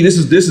 To me, this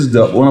is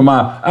the one of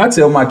my. I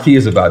tell my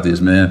kids about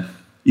this, man.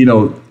 You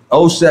know,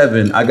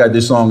 07, I got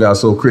this song out,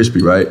 So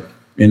Crispy, right?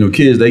 And the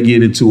kids, they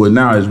get into it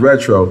now. It's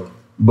retro,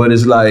 but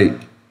it's like,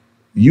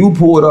 you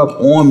pulled up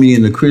on me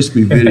in the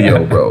Crispy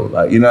video, bro.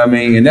 Like, you know what I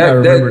mean? And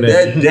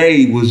that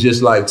day was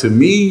just like, to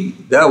me,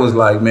 that was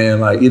like, man,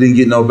 like, it didn't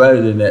get no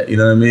better than that. You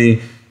know what I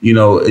mean? You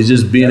know, it's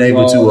just being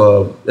able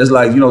to, it's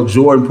like, you know,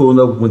 Jordan pulling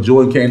up when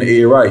Jordan came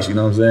to Ed Rice, you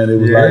know what I'm saying? It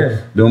was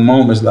like them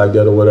moments like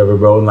that or whatever,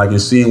 bro. And like,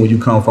 and seeing where you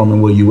come from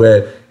and where you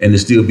at and to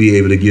still be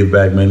able to give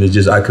back, man. It's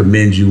just, I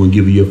commend you and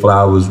give you your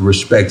flowers,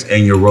 respect,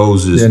 and your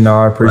roses. Yeah,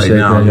 no, I appreciate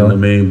now, that. You know what I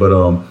mean?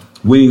 But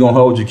we ain't gonna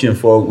hold you,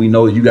 Kinfolk. We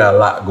know you got a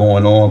lot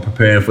going on,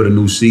 preparing for the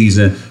new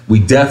season. We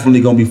definitely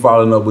gonna be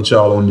following up with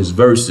y'all on this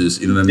Versus.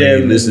 You know what I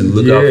mean? Listen,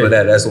 look out for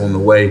that. That's on the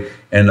way.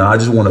 And I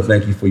just want to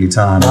thank you for your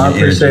time. I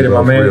appreciate it,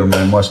 my man. Real,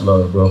 man. Much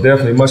love, bro.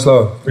 Definitely, much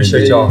love.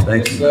 Appreciate y'all.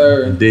 Thank you,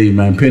 sir. Indeed,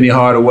 man. Penny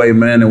Hardaway,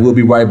 man, and we'll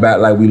be right back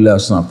like we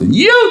left something.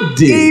 You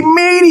did.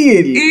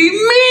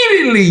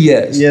 Immediately,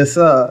 yes. Yes,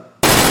 sir.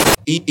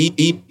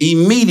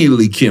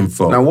 Immediately,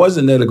 Kinfolk. Now,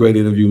 wasn't that a great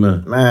interview,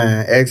 man?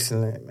 Man,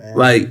 excellent, man.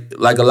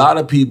 Like a lot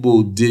of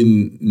people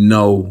didn't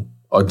know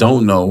or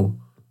don't know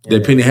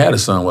that Penny had a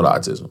son with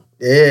autism.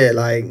 Yeah,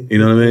 like, you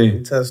know what I mean?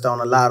 We touched on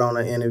a lot on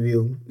the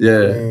interview. Yeah.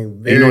 I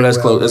mean, you know, that's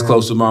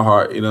close to my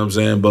heart, you know what I'm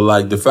saying? But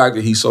like the fact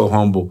that he's so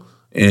humble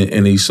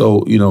and he's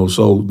so, you know,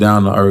 so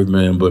down to earth,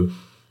 man, but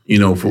you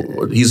know,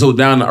 he's so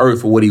down to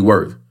earth for what he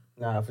worth.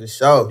 Nah, for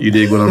sure. You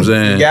dig what I'm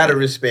saying? You gotta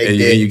respect it.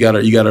 And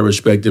you gotta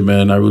respect it,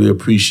 man. I really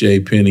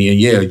appreciate Penny.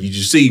 And yeah, you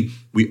just see,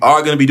 we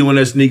are gonna be doing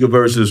that sneaker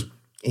versus.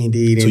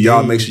 Indeed. So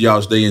y'all make sure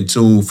y'all stay in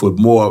tune for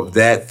more of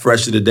that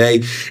fresh of the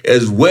day,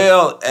 as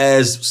well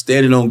as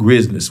standing on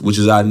business, which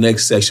is our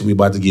next section we're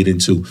about to get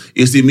into.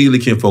 It's the Immediately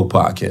Kinfolk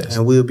podcast.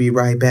 And we'll be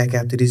right back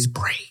after this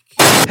break.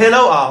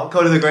 Hello all,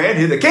 Cody the Grand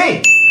here, the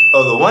king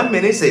of the 1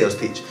 minute sales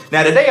pitch.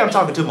 Now today I'm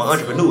talking to my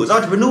entrepreneurs.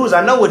 Entrepreneurs,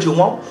 I know what you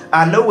want,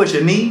 I know what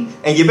you need,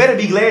 and you better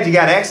be glad you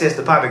got access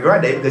to Poppy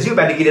Grande because you're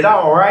about to get it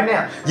all right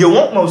now. You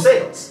want more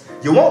sales,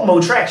 you want more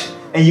traction,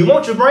 and you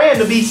want your brand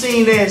to be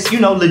seen as,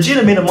 you know,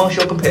 legitimate amongst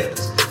your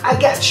competitors. I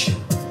got you.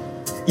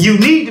 You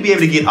need to be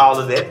able to get all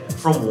of that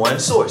from one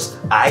source.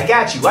 I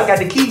got you. I got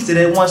the keys to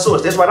that one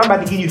source. That's right. I'm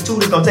about to give you the tool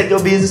that's going to take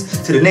your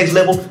business to the next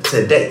level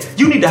today.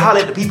 You need to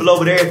holler at the people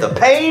over there at the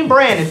Payne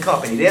Branding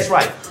Company. That's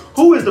right.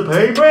 Who is the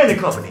Payne Branding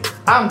Company?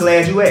 I'm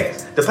glad you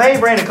asked. The Payne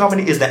Branding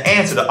Company is the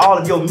answer to all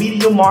of your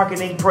media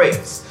marketing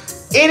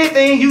prayers.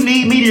 Anything you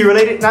need media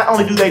related, not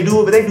only do they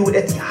do it, but they do it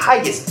at the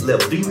highest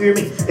level. Do you hear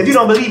me? If you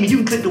don't believe me, you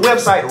can click the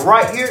website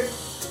right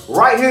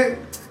here,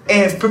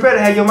 and prepare to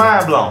have your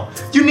mind blown.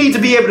 You need to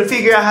be able to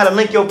figure out how to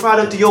link your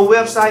product to your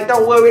website.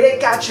 Don't worry, they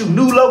got you.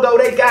 New logo,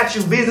 they got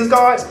you. Business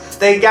cards,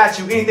 they got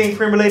you. Anything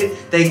print related,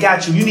 they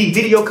got you. You need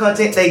video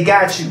content, they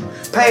got you.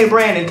 Payne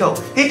Branding Co.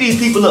 Hit these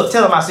people up.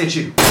 Tell them I sent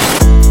you.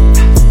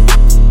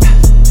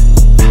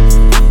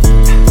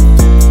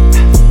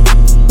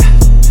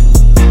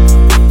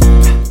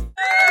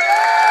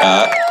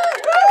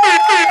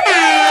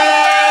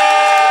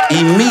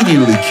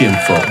 Immediately,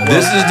 Kinfolk.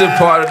 This is the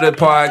part of the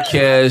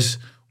podcast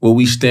where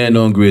we stand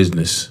on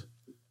business.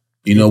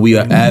 You know, we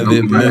are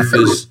avid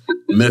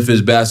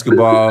Memphis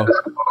basketball,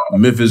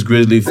 Memphis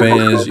Grizzly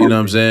fans, you know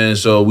what I'm saying?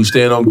 So we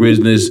stand on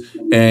business,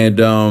 and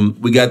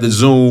we got the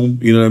Zoom,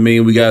 you know what I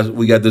mean? We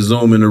got the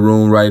Zoom in the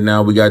room right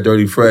now. We got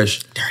Dirty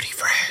Fresh.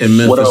 In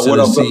Memphis,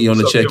 Tennessee on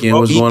the check-in.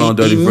 What's going on,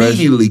 Dirty Fresh?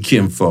 Immediately,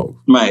 Kinfolk.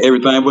 Man,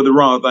 everything but the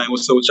wrong thing.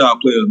 What's up with y'all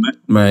players, man?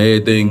 Man,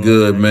 everything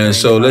good, man.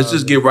 So let's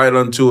just get right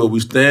onto it. We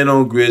stand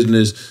on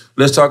business.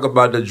 Let's talk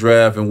about the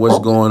draft and what's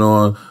going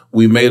on.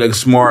 We made a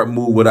smart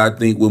move, what I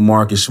think with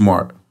Marcus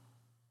Smart.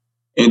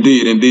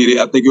 Indeed.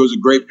 I think it was a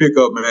great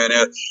pickup, man.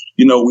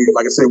 You know,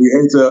 like I said,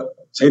 we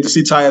hate to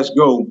see Tyus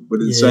go,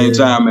 but at the same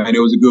time, man, it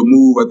was a good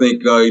move. I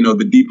think, you know,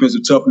 the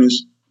defensive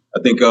toughness. I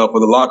think for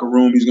the locker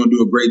room, he's going to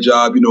do a great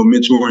job, you know,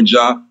 mentoring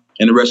Ja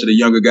and the rest of the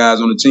younger guys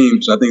on the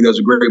team. So I think that's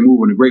a great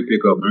move and a great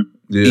pickup, man.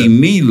 Yeah.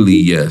 Immediately,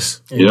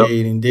 yes.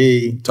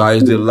 Indeed.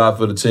 Tyus did a lot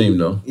for the team,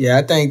 though. Yeah,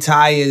 I think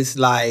Tyus,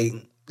 like,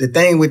 the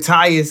thing with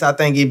Tyus, I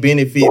think it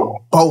benefit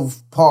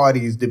both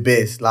parties the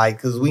best. Like,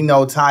 because we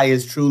know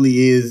Tyus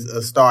truly is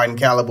a starting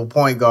caliber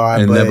point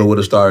guard. And but never would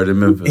have started in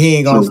Memphis. He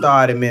ain't going to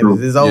start in Memphis.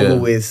 It's over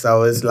with.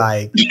 So it's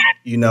like,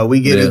 you know,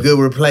 we get a good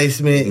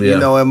replacement, you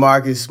know, and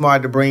Marcus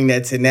Smart to bring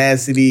that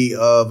tenacity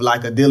of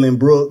like a Dylan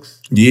Brooks.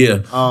 Yeah.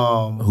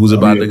 Who's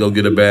about to go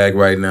get a bag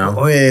right now.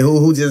 Oh, yeah.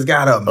 Who just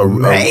got a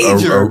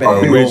major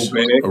bag.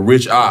 A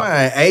rich op.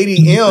 Man,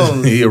 80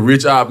 M's. He a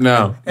rich op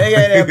now. They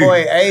got that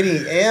boy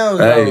 80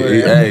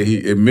 M's.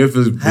 He in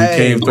Memphis, he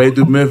came straight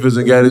through Memphis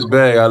and got his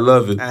bag. I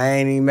love it. I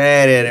ain't even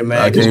mad at it,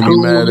 man. I can't be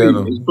mad at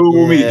him. It's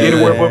cool with me.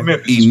 Anywhere but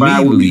Memphis.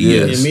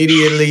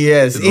 Immediately,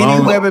 yes.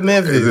 Anywhere but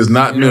Memphis. It's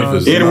not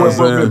Memphis. Anywhere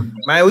but Memphis.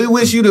 Man, we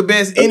wish you the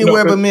best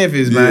anywhere but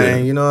Memphis,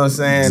 man. You know what I'm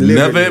saying?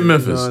 Never in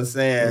Memphis. You know what I'm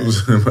saying?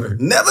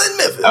 Never in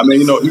Memphis. I mean,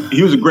 you know,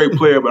 he was a great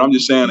player, but I'm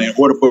just saying, in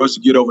order for us to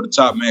get over the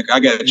top, man, I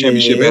got a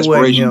championship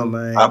aspiration.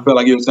 I felt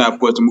like it was time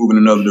for us to move in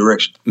another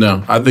direction.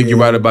 No, I think you're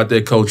right about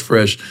that, Coach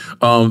Fresh.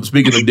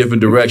 Speaking of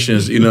different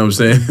directions, you know what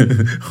I'm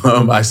saying?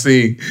 I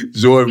see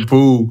Jordan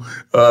Poole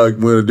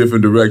went a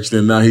different direction,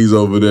 and now he's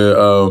over there.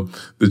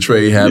 The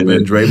trade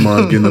happened.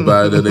 Draymond getting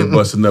about it. They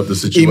busting up the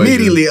situation.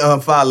 Immediately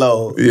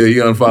unfollowed. Yeah, he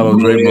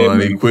unfollowed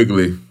Draymond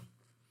quickly.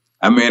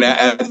 I mean,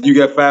 after you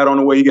got fired on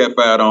the way you got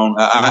fired on,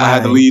 I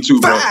had to leave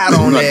too, bro. Fired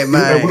on that,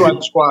 man. We got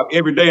to squab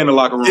every day in the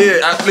locker room.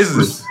 Yeah,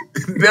 listen.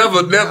 Never.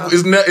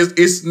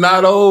 It's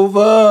not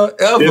over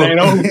ever. It ain't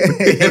over.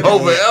 It ain't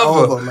over ever.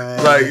 Over,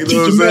 man. Like, you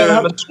know what I'm saying? Teach your man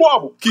how to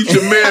squabble. Teach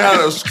your man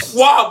how to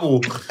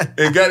squabble.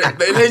 And got it.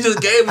 They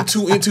just gave him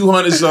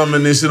 200 something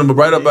and they sent him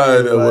right up out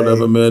of there,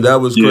 whatever, man.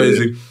 That was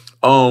crazy.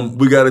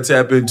 We got to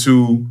tap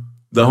into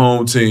the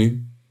home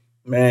team.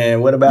 Man,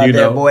 what about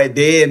that boy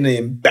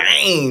Desmond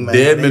Bain, man?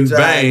 Desmond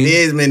Bain.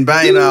 Desmond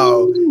Bain,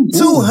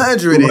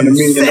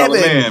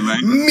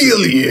 $207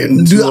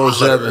 million.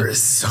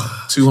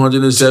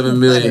 207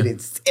 million.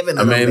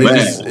 I mean,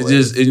 it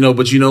just you know,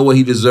 but you know what?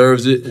 He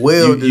deserves it.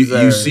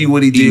 You see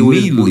what he did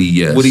Immediately,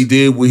 yes. What he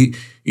did with,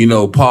 you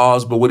know,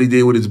 pause, but what he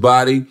did with his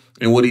body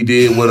and what he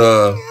did with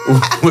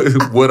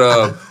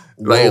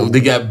like, they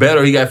got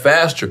better. He got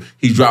faster.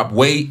 He dropped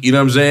weight. You know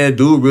what I'm saying?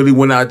 Dude really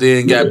went out there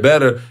and got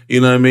better.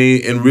 You know what I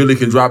mean? And really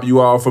can drop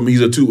you off from.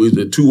 He's a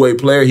two-way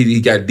player. He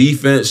got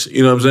defense.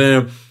 You know what I'm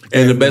saying?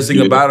 And the best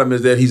thing about him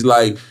is that he's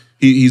like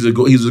he's a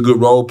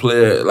good role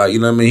player. Like, you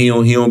know what I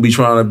mean? He don't be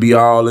trying to be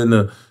all in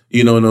the,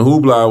 you know, in the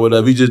hoopla or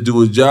whatever. He just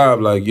do his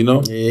job. Like, you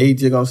know. Yeah, he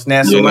just gonna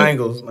snatch some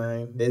angles,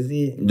 man. That's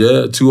it.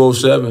 Yeah,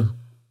 207.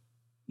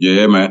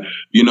 Yeah, man.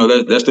 You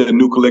know, that's the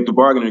new collective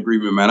bargaining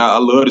agreement, man. I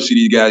love to see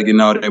these guys getting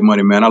all that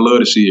money, man. I love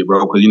to see it,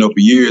 bro. Because, you know, for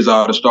years,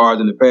 all the stars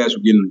in the past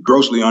were getting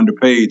grossly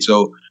underpaid.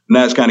 So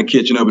now it's kind of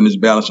catching up and it's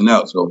balancing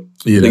out. So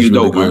yeah, I think it's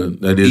really dope,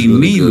 good. man. That is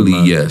Immediately, really good,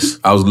 man. yes.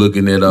 I was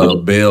looking at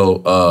Bell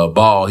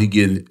Ball. He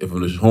getting,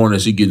 from the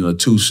Hornets, he getting a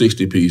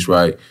 260 piece,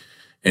 right?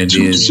 And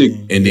then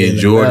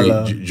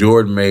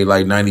Jordan made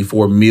like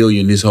 $94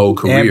 million his whole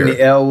career.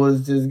 Anthony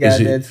Edwards just got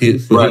that too.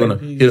 But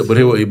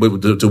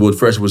to what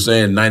Fresh was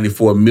saying,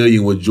 $94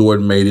 million what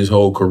Jordan made his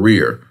whole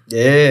career.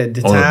 Yeah,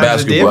 the on times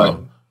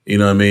basketball. You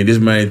know what I mean? This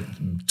man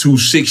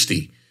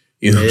 260.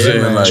 You know what I'm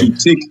saying? Man. Like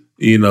 260.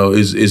 You know,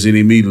 it's an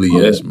immediately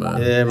yes,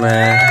 man. Yeah,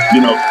 man.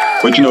 You know,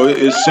 but you know,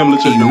 it's similar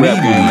to the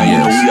rap game, man. You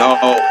know, we all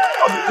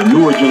the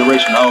newer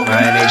generation, all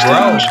stand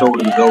on the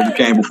shoulders of those who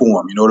came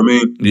before him. You know what I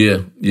mean? Yeah,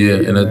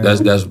 and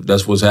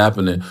that's what's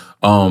happening.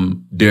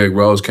 Derrick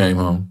Rose came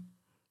home.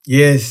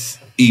 Yes,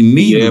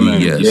 immediately.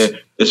 Yeah, man.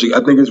 Yes,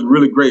 I think it's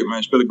really great, man.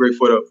 It's really great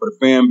for the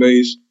fan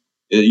base.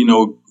 You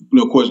know,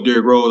 of course,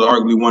 Derrick Rose,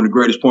 arguably one of the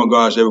greatest point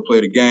guards to ever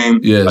play the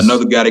game. Yes.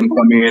 Another guy that can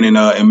come in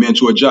and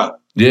mentor Ja.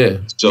 Yeah.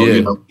 So,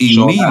 you know,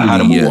 how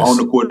to move on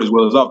the court as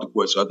well as off the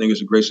court. So I think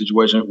it's a great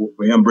situation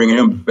for him, bringing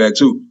him back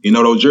too. You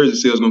know, those jersey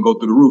sales going to go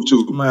through the roof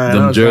too. Man,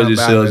 them jersey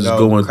sales is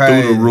going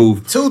through the roof.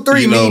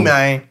 2-3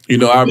 man. You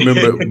know, I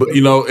remember, but,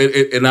 you know,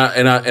 and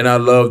I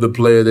love the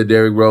player that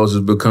Derrick Rose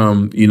has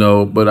become. You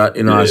know, but I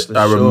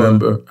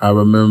remember.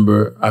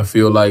 I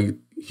feel like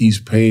he's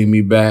paying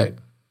me back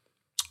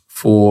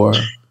for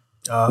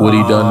what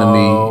he done to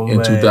me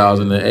in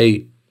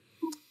 2008.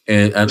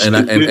 And it's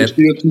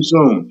still too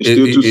soon. It's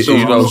still too soon.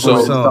 You know,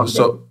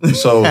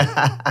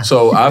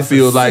 so I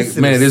feel like,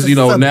 man, this, you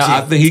know, now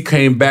I think he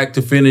came back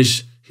to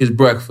finish his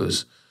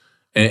breakfast.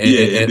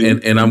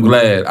 And I'm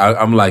glad.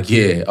 I'm like,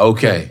 yeah,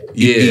 okay.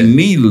 Yeah.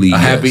 Immediately. A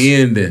happy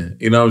ending.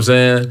 You know what I'm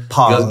saying?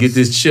 Pause. Get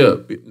this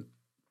chip.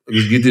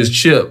 Let's get this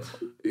chip.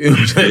 You know what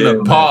I'm saying?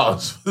 Yeah,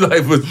 pause.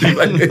 Let's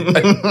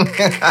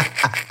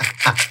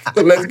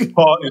get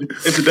pause.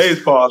 In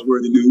today's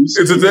pause-worthy news.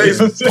 In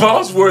today's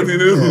pause-worthy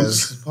news.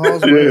 Yes,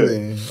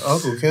 pause-worthy.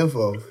 Uncle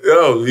Kinfolk.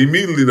 Yo,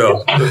 immediately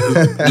no.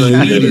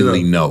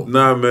 Immediately no.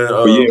 Nah, man.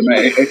 But yeah,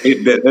 man,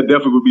 that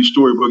definitely would be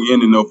storybook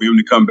ending though for him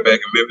to come back in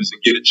Memphis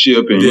and get a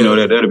chip, and you know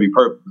that'd be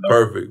perfect. You know?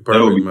 Perfect, that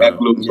would be man.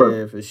 absolutely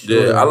perfect. Yeah, for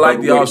sure. Yeah, I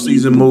like the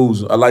off-season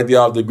moves. I like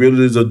the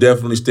Grizzlies are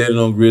definitely standing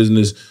on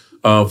business.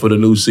 For the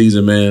new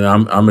season, man,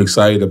 I'm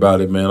excited about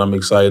it, man. I'm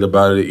excited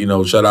about it. You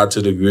know, shout out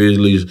to the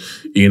Grizzlies.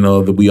 You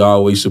know, that we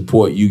always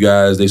support you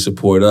guys. They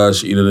support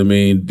us. You know what I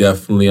mean?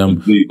 Definitely,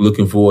 I'm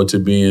looking forward to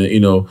being,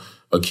 you know,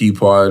 a key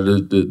part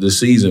of the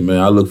season, man.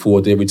 I look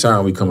forward to every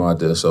time we come out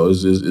there. So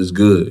it's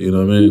good. You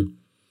know what I mean?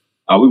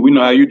 We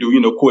know how you do. You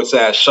know,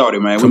 courtside shorty,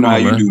 man. We know how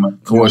you do, man.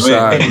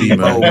 Courtside B,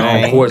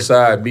 man.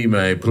 Courtside B,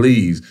 man.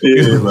 Please.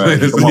 Yeah, right.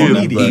 Come on,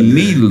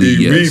 immediately,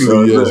 yes.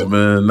 Yes,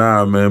 man.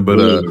 Nah, man. But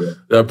I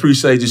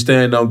appreciate you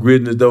standing on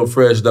Gritness, though,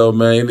 fresh, though,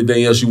 man.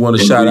 Anything else you want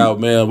to shout out,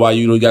 man? Why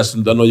you know got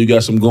some? I know you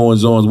got some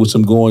goings-ons with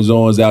some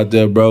goings-ons out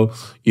there, bro.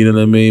 You know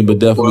what I mean? But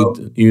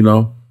definitely, you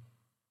know.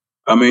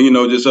 I mean, you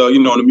know, just on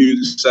the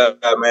music side,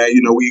 man.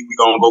 You know, we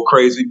gonna go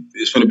crazy.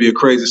 It's gonna be a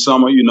crazy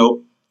summer. You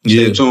know.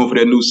 Stay tuned for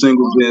that new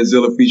single,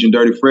 Zilla featuring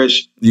Dirty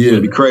Fresh. Yeah. It's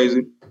going to be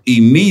crazy.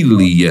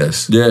 Immediately,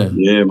 yes. Yeah,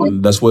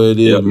 man. That's what it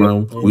is,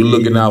 man. We're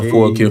looking out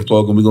for it,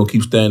 Kinfolk, and we're going to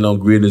keep standing on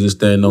greatness and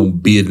standing on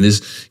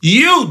business.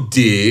 You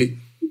dig?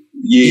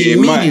 Yeah,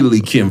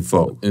 immediately,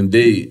 Kinfolk.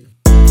 Indeed.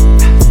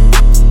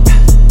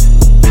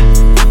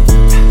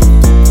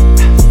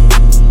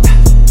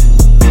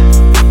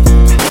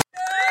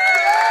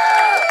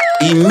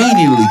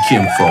 Immediately,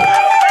 Kinfolk.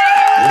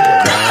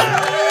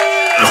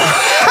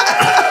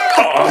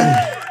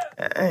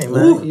 Hey,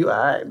 man, you all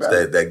right,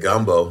 bro? That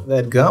gumbo.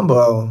 That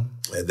gumbo.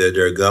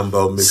 Their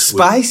gumbo mixed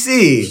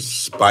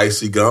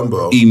spicy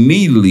gumbo.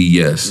 Immediately,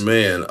 yes.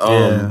 Man,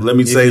 let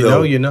me say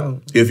though. You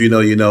know. If you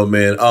know,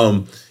 man.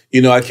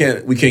 We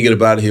can't get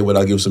up out of here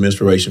without giving some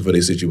inspiration for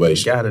their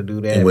situation. Gotta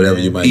do that. And whatever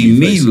man. you might be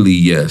Immediately,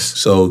 yes.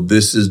 So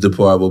this is the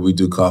part where we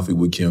do coffee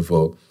with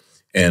Kinfolk.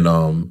 And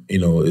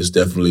it's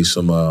definitely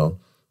some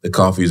the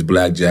coffee is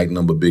blackjack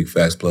number big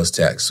facts plus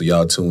tax. So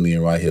y'all tune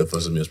in right here for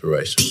some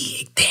inspiration.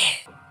 Dig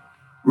that.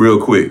 Real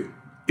quick,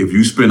 if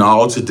you spend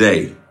all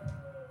today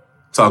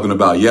talking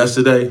about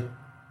yesterday,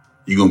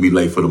 you're gonna be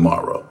late for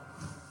tomorrow.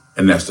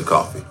 And that's the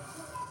coffee.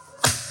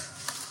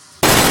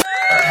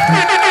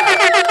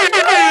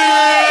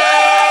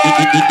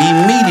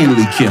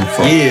 Immediately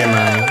Kinfolk. Yeah,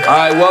 man. All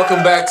right,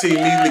 welcome back to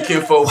Immediately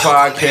Kinfolk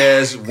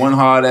podcast, one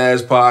hard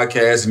ass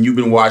podcast, and you've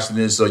been watching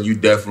this, so you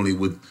could definitely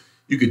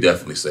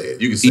say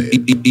it. You can say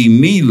it.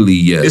 Immediately,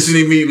 yes. It's an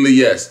immediately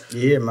yes.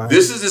 Yeah, man.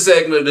 This is the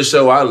segment of the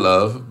show I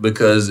love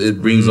because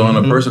it brings on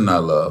a person I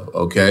love,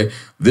 okay?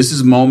 This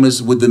is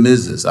Moments with the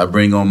Mrs. I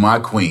bring on my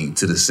queen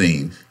to the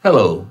scene.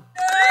 Hello,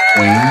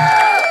 queen.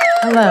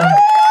 Hello.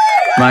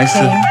 Nice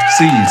to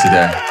see you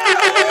today.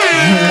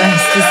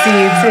 Nice to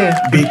see you too.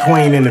 Big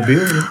queen in the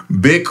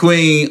building. Big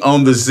queen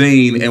on the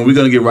scene, and we're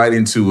going to get right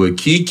into it.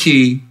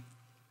 Kiki.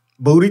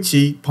 Booty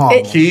cheek, palm.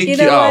 Kiki. You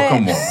know Oh, what?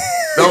 come on.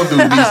 Don't do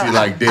Niecy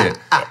like that.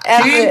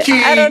 Kiki.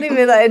 I don't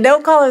even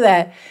don't call her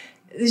that.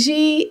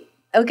 She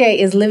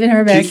is living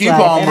her best Kiki life.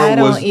 Palmer and I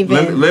don't was.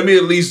 even. Let me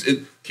at least.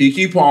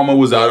 Kiki Palmer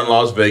was out in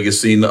Las Vegas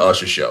seeing the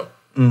Usher show,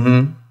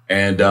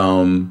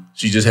 and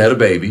she just had a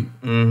baby.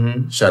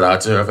 Shout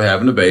out to her for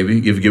having a baby.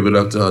 Give it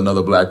up to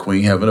another black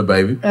queen having a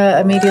baby.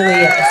 Immediately,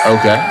 yes.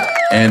 Okay,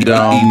 and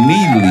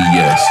Immediately,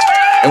 yes.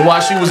 and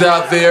while she was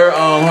out there,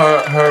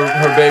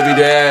 her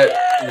baby dad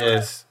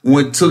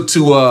took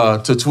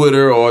to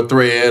Twitter or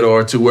Thread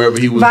or to wherever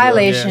he was.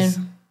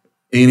 Violation.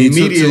 And he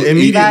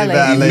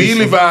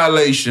Immediately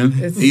violation.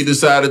 He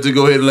decided to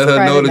go ahead and let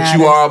her know that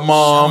you are a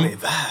mom.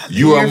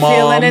 You're a mom.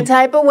 Feeling a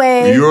type of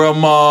way. You're a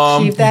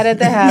mom. Keep that at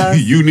the house.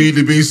 You need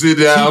to be sit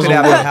down. Keep it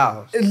out of the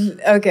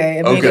house. Okay,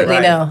 immediately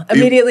right. no.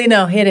 Immediately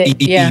no. Hit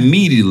it. Yeah.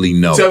 Immediately,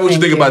 no. Tell me what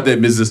you think about that,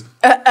 Mrs.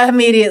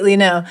 Immediately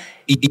no.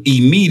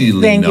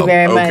 Immediately, Thank no. you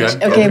very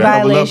much. Okay,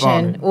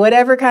 violation.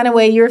 Whatever kind of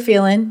way you're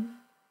feeling,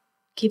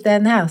 keep that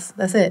in the house.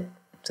 That's it.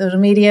 Social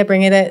media,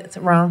 bring it at, it's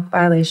wrong.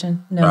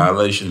 Violation. No.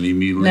 Violation,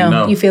 immediately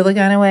no. You feel the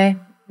kind of way.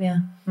 Yeah.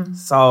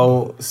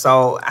 So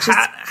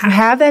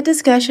Have that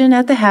discussion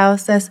at the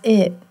house. That's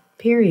it.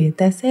 Period.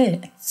 That's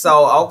it.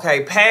 So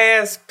okay,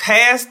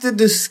 past the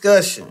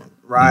discussion,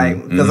 right?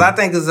 Because I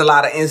think there's a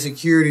lot of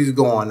insecurities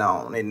going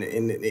on, and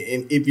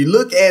if you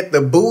look at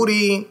the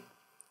booty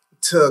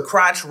to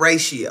crotch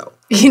ratio,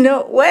 You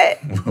know what?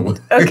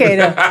 Okay,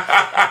 no.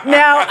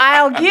 Now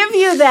I'll give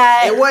you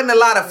that. it wasn't a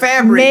lot of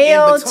fabric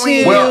Male in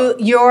between. to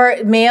your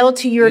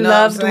You know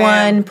loved what I'm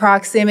saying? one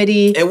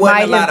proximity It wasn't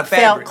might a lot have of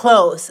felt fabric.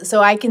 close,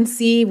 so I can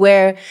see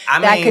where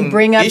that mean, could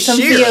bring up it's some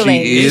sheer.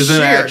 feelings. She is an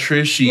Sheer.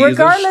 actress. She is a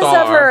Regardless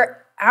star.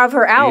 of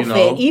her outfit,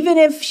 know. even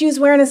if she was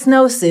wearing a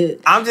snowsuit,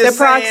 I'm just the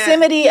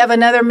proximity of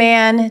another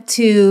man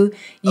to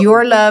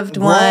your loved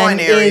one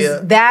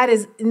area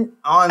is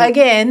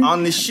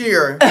on the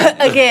sheer.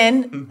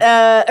 again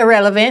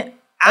irrelevant.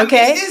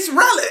 Okay, It's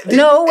relevant.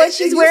 no, what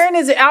she's wearing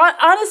is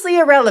honestly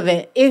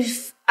irrelevant.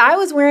 If I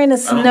was wearing a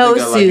don't think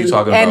I like you snowsuit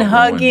talking and about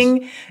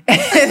hugging,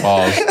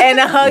 Pause.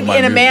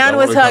 and a man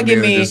was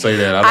hugging me,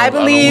 I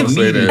believe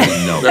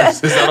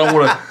I don't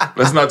want to.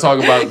 Let's not talk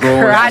about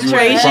growing Crotch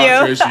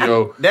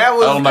ratio. That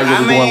was. I don't like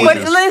where we're going But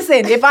with this.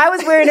 listen, if I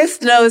was wearing a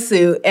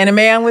snowsuit and a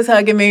man was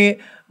hugging me,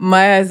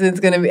 my husband's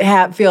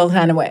gonna feel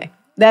kind of way.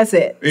 That's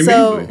it.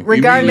 So Immediately.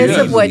 regardless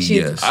of what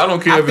you, Yes. I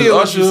don't care if it's feel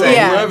what you're Usher or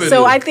saying. whoever yeah. it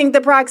So is. I think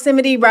the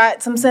proximity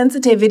brought some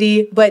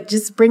sensitivity, but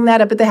just bring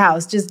that up at the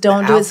house. Just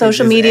don't do it outfit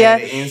social just media.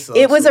 added insult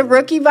It was to a it.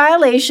 rookie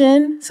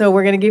violation, so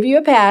we're gonna give you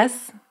a pass.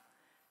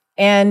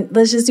 And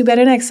let's just do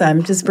better next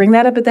time. Just bring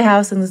that up at the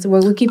house, and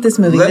we'll keep this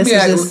moving. Let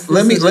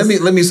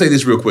me say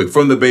this real quick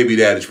from the baby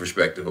daddy's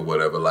perspective or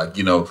whatever. Like,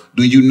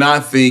 do you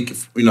not think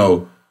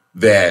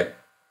that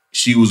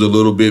she was a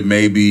little bit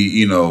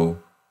maybe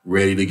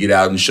ready to get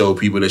out and show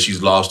people that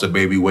she's lost her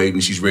baby weight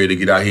and she's ready to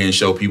get out here and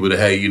show people that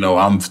hey,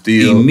 I'm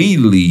still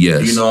Immediately,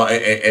 yes.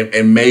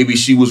 and maybe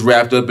she was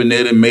wrapped up in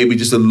it and maybe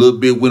just went a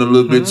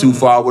little bit too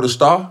far with a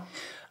star.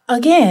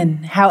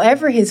 Again,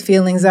 however his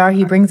feelings are,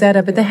 he brings that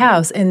up at the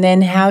house, and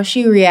then how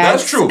she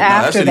reacts That's true. No,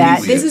 after that's that.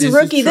 immediate. This is This is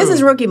rookie. This true.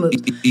 is rookie move.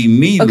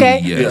 Immediately,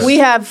 Okay, yes. we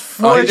have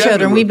 4 he definitely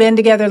children. We've been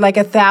together like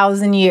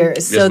 1,000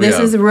 years, so Yes, we this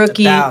have. is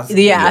rookie. 1,000.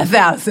 Yeah,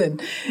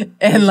 1,000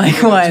 and like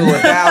To 1.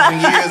 1,000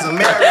 years of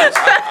marriage.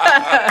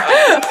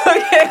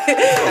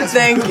 Okay,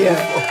 thank you.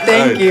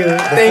 Thank you.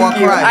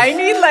 Christ. I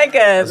need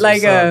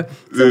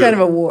some kind of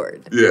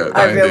award. Yeah,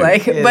 I feel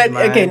like. Yes, But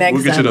man. okay, next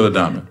We'll get you time. another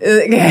diamond.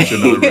 Okay. Get you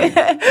another ring.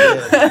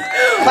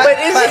 But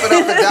it's Clap it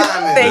up for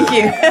Diamond. Thank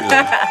you.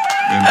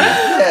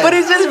 But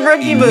it's just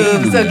rookie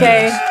moves,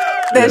 okay?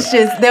 That's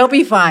just, they'll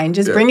be fine.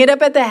 Just bring it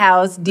up at the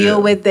house,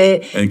 deal with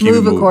it, And keep it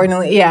move moving.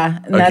 accordingly. Yeah,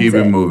 and that's Keep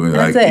it moving.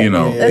 That's Like, it.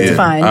 That's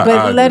fine. I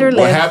but let her agree.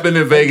 live. What happened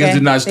in Vegas Okay,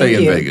 did not stay thank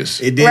in you.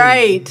 Vegas. It did.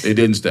 Right. It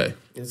didn't stay.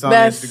 It's on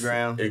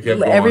Instagram.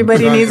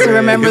 Everybody needs to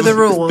remember the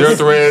rules. There are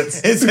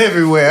threads. It's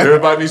everywhere.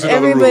 Everybody needs to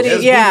know the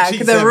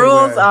rules. The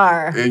rules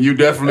are. And you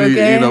definitely,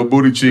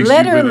 booty cheeks.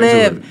 Let her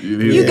live.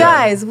 You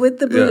guys with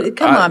the booty.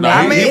 Come on,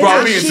 man. He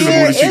brought me into the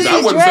booty cheeks.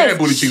 I wasn't saying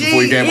booty cheeks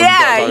before he came.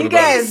 Yeah, you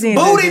guys need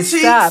to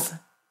stop.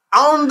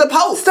 On the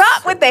post.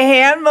 Stop with the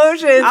hand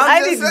motions. I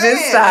need to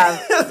just stop.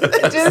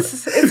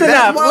 It's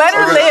enough. Let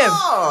her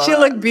live. She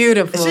looked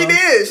beautiful. She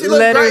did. She looked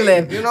Let great. her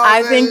live. You know what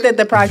I think that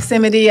the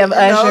proximity of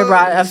Usher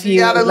brought a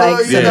few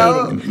like you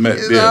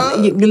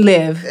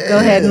live. Go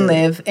ahead and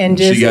live, and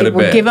just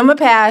we'll give him a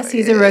pass.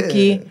 He's a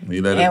rookie, and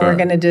we're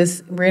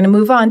gonna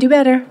move on. Do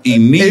better.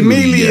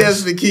 Immediately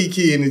as the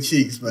kiki in the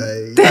cheeks,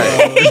 man.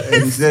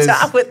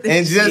 Stop with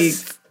the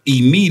cheeks.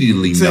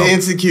 Immediately to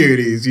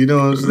insecurities, you know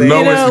what I'm saying?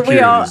 No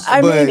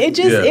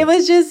insecurities.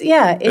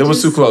 It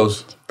was too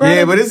close.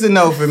 Yeah, but it's a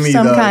no for me.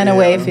 Some kind of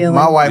way of feeling.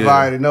 My wife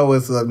already know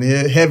what's up.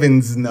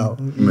 Heavens no.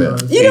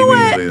 You know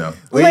what?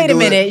 Wait a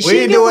minute. We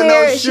ain't doing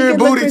no sure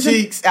booty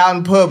cheeks out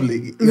in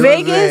public.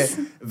 Vegas?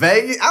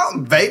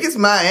 Vegas,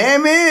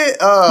 Miami,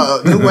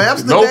 New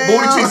Amsterdam. No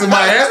booty cheeks in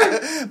Miami?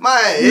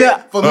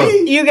 For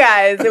me. You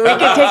guys, we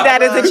can take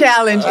that as a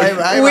challenge.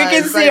 We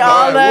can see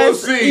all us. We'll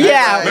see.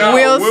 Yeah,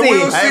 we'll see.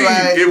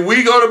 If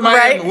we go to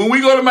Miami, when we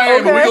go to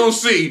Miami, we're going to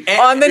see.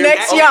 On the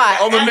next yacht.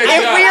 If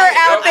we are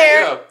out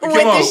there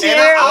with the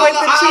sheer, with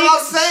the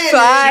cheeks,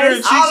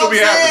 all I'm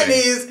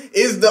saying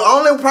is the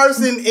only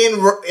person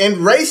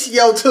in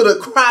ratio to the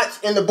crotch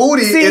and the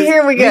booty is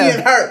here we go. Me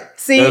and her.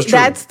 See,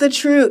 that's the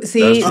truth.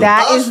 See,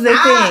 that is the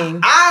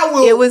thing.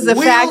 It was the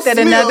fact that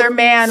another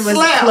man was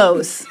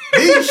close.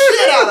 Beat the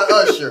shit out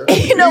of Usher.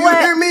 You know what?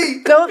 Hear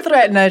me? Don't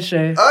threaten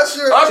Usher.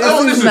 Usher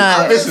doing his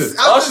job.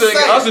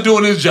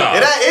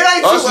 It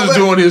ain't Usher's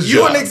doing his job.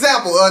 You an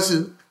example,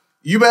 Usher.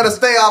 You better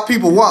stay off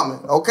people woman,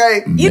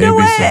 okay? You know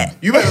what?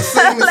 You better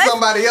sing to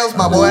somebody else,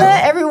 my boy.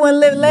 Let everyone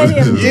live. Let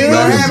him do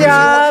his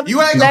job.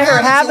 Let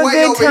her have a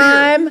good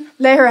time.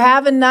 Let her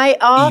have a night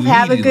off.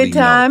 Have a good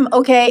time,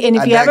 okay? And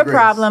if you have a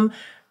problem,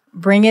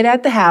 bring it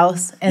at the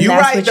house, and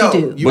that's what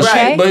you do.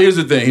 Okay? But here's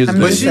the thing.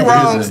 But she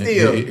wrong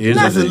still.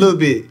 Just a little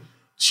bit.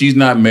 She's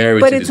not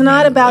married. But it's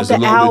not about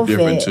the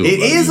outfit. It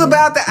is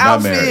about the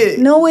outfit.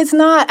 No, it's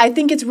not. I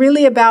think it's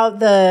really about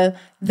the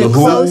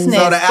closeness.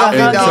 So the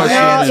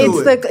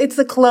outfit it's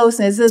the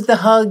closeness. It's the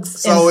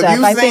hugs and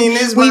stuff. I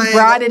think we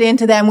brought it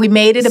into that and we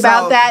made it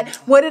about that.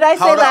 What did I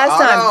say last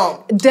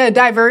time? The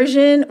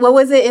diversion. What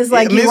was it? It's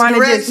like you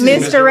wanted just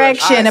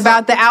misdirection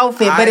about the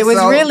outfit, but it was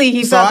really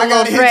he felt a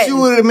little threatened. So I gotta hit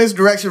you with a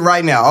misdirection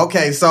right now.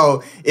 Okay,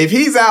 so if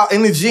he's out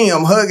in the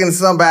gym hugging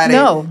somebody,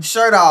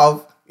 shirt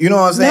off, you know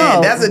what I'm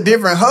saying? That's a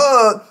different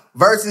hug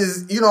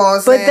versus, you know what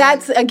I'm saying? But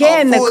that's,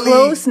 again, the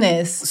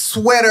closeness.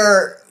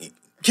 Sweater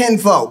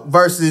kinfolk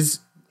versus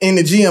in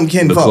the gym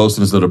kinfolk. The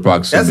closeness of the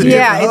proximity.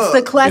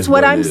 That's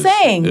what I'm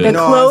saying. The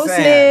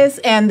closeness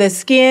and the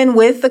skin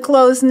with the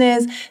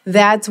closeness,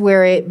 that's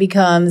where it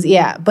becomes,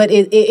 But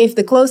if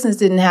the closeness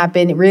didn't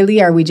happen, really,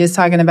 are we just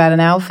talking about an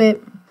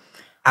outfit?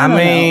 I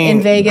mean,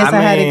 in Vegas, I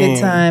had a good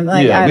time.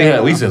 Like,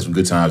 we used to have some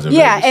good times in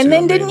Vegas. Yeah, and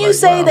then didn't you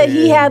say that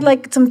he had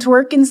like some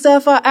twerking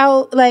stuff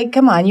out? Like,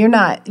 come on, you're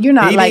not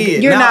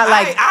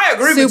I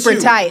agree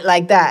super tight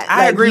like that.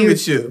 I agree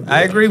with you.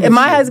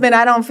 My husband,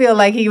 I don't feel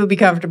like he would be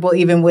comfortable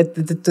even with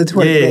the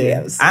twerk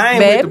videos. I ain't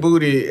with the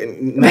booty.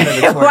 None of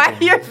the twerking. Why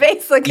your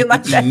face looking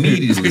like that?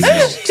 Immediately.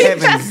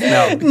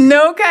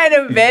 No kind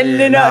of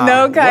bending up,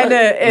 no kind of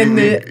and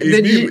the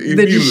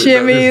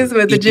shimmies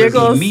with the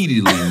jiggles.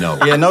 Immediately no.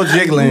 Yeah, no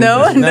jiggling.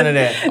 None of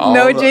that.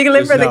 No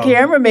jiggling for the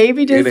camera,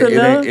 maybe just a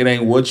little. It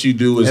ain't what you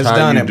do, it's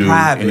how you do.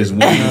 Private. And it's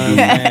what you do.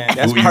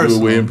 That's who you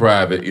do it in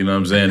private. You know what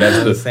I'm saying?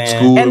 That's the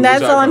school. And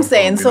that's all I'm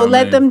saying. So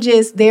let them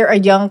they're a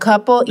young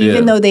couple,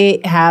 even though they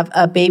have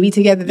a baby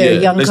together, they're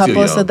a young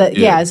couple. So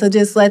so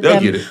just let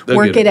them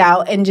work it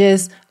out and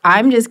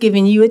I'm just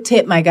giving you a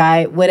tip, my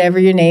guy, whatever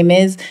your name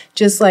is,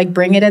 just like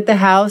bring it at the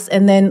house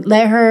and then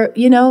let her,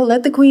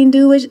 let the queen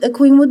do what a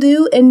queen will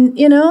do and,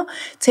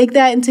 take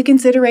that into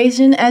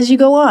consideration as you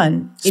go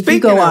on.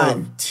 Speaking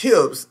of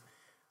tips,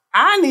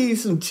 I need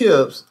some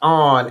tips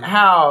on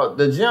how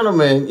the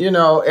gentleman,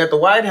 at the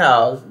White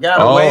House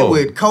got away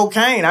with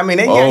cocaine. I mean,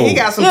 he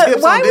got some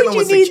tips on dealing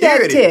with security. Why would you need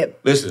that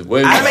tip? Listen,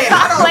 wait a minute.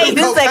 Wait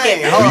a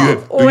second.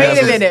 Wait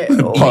a minute.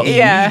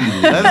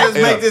 Let's just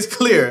make this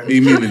clear.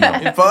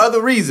 For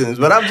other reasons,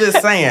 but I'm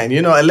just saying,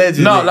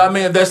 allegedly. No, I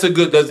mean,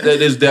 that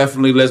is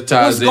definitely, let's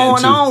tie What's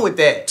going on with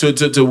that?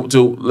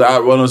 I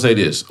want to say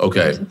this,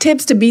 okay.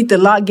 Tips to beat the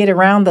law, get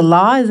around the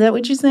law, is that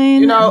what you're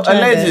saying?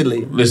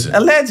 Allegedly. Listen.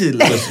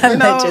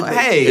 Allegedly.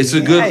 Hey, it's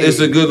a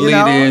good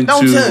lead in.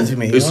 Don't judge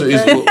me.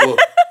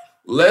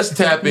 Let's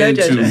tap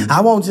into. I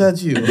won't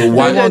judge you. The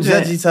white won't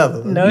judge each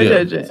other. No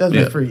judging. Judge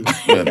me free.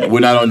 We're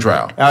not on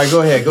trial. All right,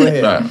 go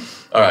ahead.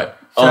 All right.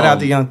 Shout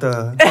out to Young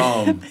Thug.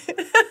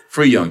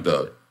 Free Young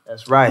Thug.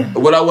 That's right.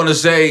 What I want to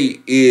say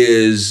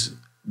is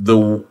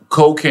the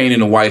cocaine in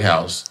the White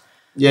House.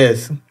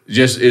 Yes.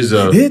 Just is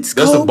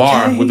that's a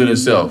bar within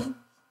itself.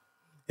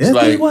 It's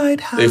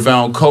like they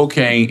found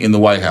cocaine in the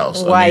White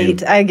House.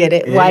 White, I get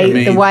it. White,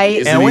 the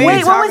white. And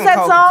wait, what was that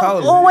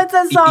song? Oh, what's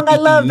that song? I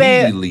love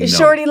it.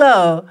 Shorty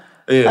Low.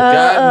 Yeah,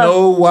 got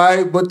no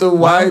white, but the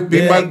white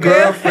be my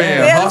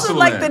girlfriend. Yeah, this is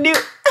like the new.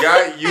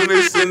 Got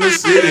units in the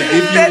city.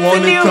 If That's you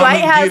want the new to come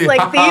White and House get it.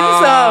 like theme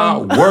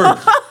song. Work.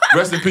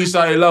 Rest in peace,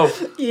 Shawty Low.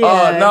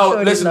 Yeah,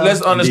 no,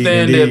 let's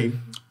understand that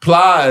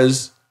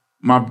Plies,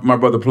 my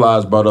brother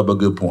Plies brought up a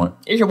good point.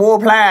 It's your boy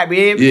Ply,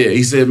 baby. Yeah,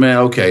 he said, man,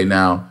 okay,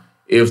 now,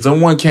 if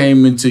someone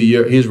came into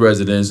his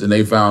residence and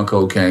they found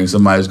cocaine,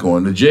 somebody's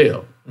going to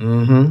jail.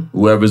 Mm-hmm.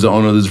 Whoever's the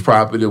owner of this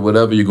property or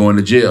whatever, you're going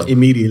to jail.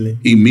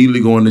 Immediately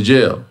going to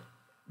jail.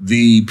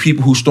 The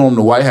people who stormed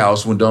the White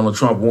House when Donald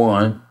Trump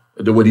won,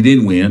 what he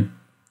didn't win,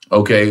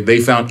 okay, they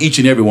found each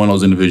and every one of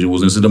those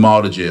individuals and sent them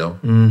all to jail.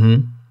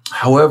 Mm-hmm.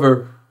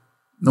 However,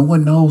 no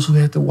one knows who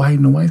had the white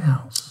in the White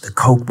House. The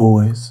Coke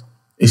boys.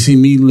 It's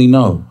immediately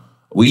no.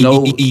 We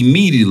know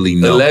immediately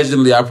no.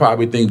 Allegedly, I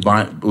probably think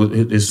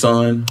his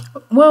son.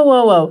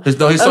 Whoa. His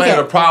son had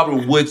a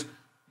problem with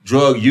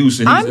drug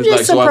use. And I'm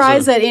just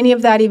surprised that any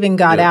of that even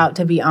got out,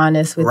 to be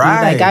honest with you.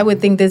 Like, I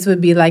would think this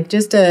would be like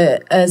just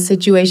a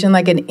situation,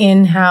 like an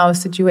in-house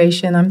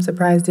situation. I'm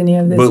surprised any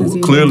of this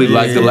is clearly,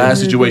 like the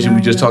last situation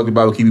we just talked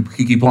about with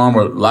Keke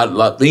Palmer, a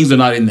lot things are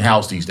not in the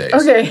house these days.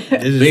 Okay.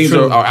 Things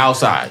are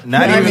outside.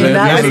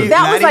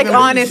 That was like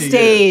on a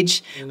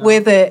stage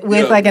with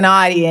like an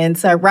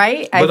audience,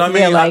 right? But I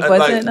feel like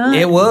wasn't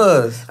it? It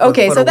was.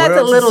 Okay, so that's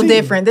a little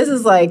different. This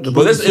is like...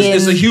 But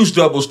it's a huge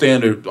double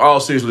standard.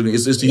 All seriously,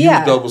 it's a huge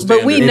double standard.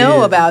 But we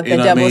know about the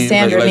double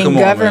standard. I mean,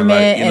 government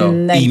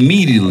and like,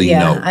 immediately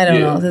no. I don't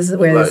know. This is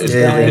where this is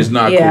going. It's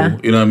not cool.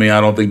 You know what I mean? I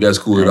don't think that's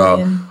cool at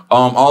all.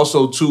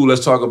 Also, too,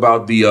 let's talk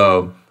about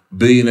the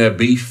billionaire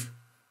beef.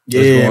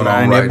 Yeah,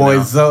 man. That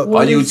boy's up.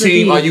 Are you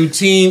team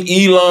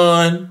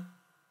Elon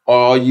or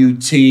are you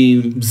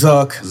team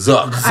Zuck?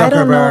 I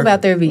don't know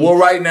about their beef. Well,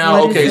 right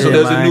now, so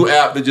there's a new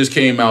app that just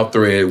came out,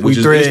 Thread, which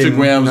is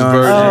Instagram's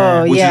version.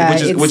 Oh,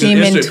 it's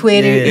teaming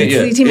Twitter.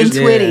 It's teaming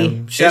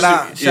Twitty.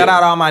 Shout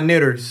out all my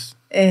knitters.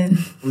 And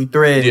we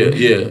thread.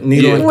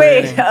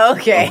 Wait,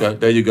 okay.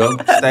 There you go.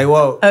 Stay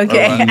woke.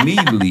 Okay.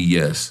 Immediately,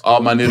 yes.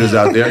 All my knitters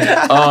out there.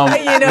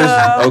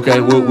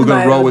 Listen, we're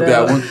gonna roll with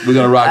that one. We're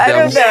gonna rock that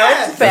one.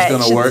 It's That's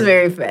gonna work. It's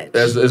very fetched.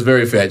 It's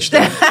very fetched.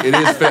 It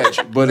is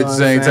fetched, but at the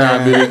same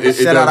time, it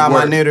shout out all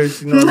my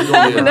knitters. You know what's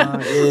going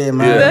on? Yeah,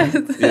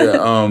 man.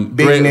 Yeah.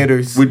 Big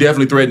knitters. We're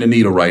definitely threading the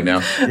needle right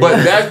now.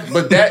 But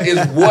that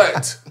is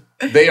what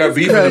they are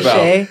beefing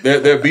about.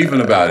 They're beefing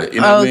about it.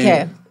 You know what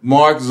I mean?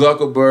 Mark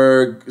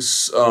Zuckerberg,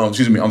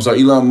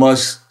 Elon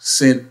Musk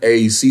sent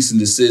a cease and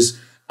desist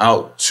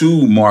out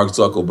to Mark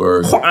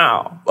Zuckerberg.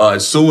 Wow.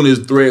 As soon as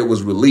Thread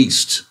was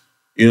released,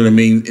 you know what I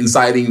mean,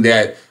 inciting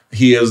that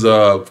he has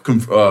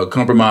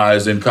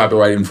compromised and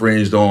copyright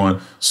infringed on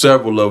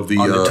several of the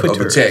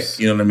tech,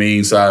 you know what I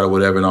mean, side or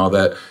whatever and all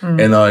that.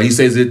 And he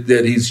says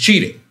that he's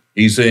cheating.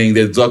 He's saying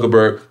that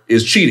Zuckerberg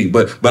is cheating.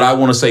 But I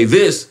want to say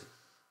this.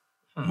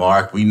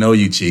 Mark, we know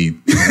you cheat.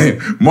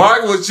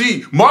 Mark will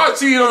cheat. Mark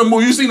cheated on the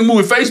movie. You seen the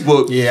movie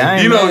Facebook. Yeah, I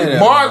ain't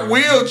Mark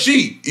will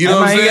cheat. You know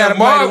what I'm saying?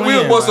 Mark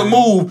will bust a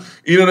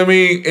move. You know what I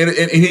mean?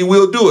 And he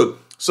will do it.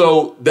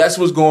 So that's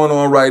what's going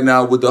on right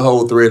now with the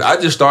whole thread.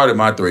 I just started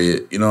my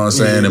thread. You know what I'm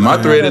saying? And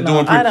my thread is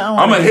doing pretty...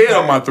 I'm ahead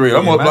on my thread.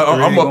 I'm up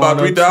about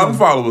 3,000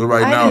 followers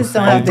right now. I just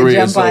don't have to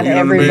jump on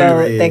every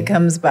boat that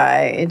comes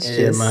by. It's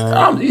just...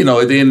 at the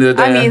end of the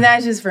day... I mean,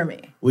 that's just for me.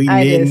 We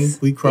knitting,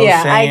 we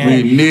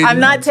crocheting. Yeah,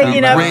 I'm not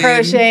taking up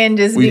crocheting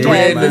just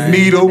because the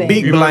needle,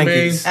 big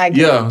blankets.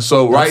 Yeah,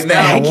 so right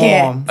now, I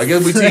can't. I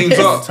guess we teams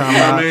up.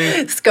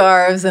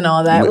 Scarves and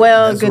all that.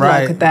 Well, good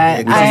luck with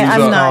that.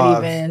 I'm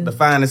not even. The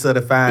finest of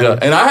the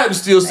finest. Yeah, and I haven't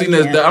still seen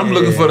that. I'm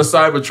looking for the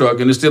Cybertruck,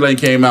 and it still ain't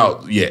came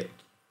out yet.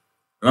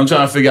 And I'm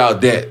trying to figure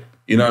out that.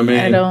 You know what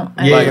I mean?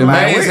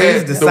 Where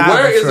is the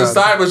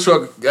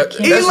Cybertruck?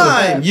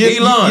 Elon,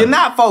 you're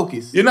not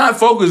focused. You're not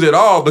focused at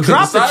all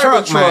because the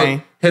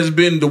Cybertruck has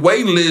been the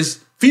waiting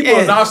list. People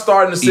are now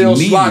starting to sell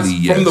slots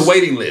from the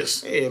waiting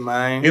list. Yeah,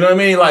 man. You know what I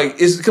mean? Like,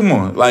 come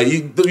on. Like,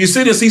 you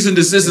sending cease and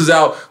desist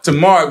out to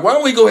Mark. Why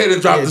don't we go ahead and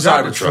drop the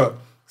Cybertruck?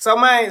 So,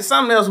 man,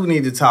 something else we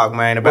need to talk,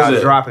 man,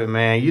 about dropping,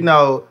 man. You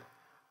know,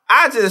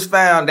 I just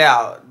found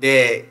out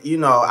that,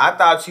 I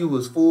thought you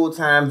was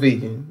full-time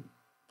vegan.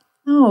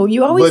 No,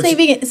 you always say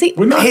vegan. See,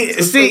 hold on.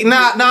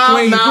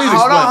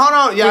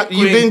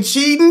 You've been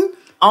cheating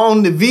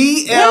on the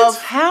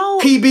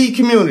VFPB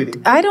community.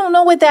 I don't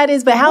know what that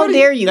is, but how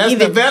dare you? That's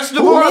even the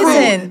vegetable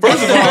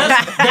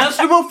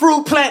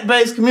fruit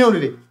plant-based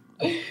community.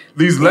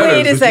 These letters.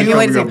 Wait a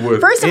second.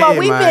 First of all,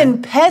 we've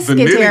been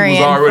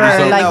pescatarian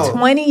for like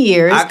 20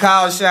 years. I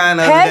called Shine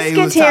the other day.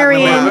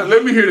 Pescatarian.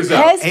 Let me hear this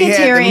out. Pescatarian. He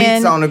had the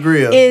meats on the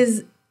grill.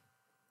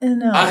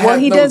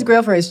 He does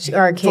grill for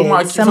our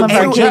kids. Some of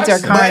our kids are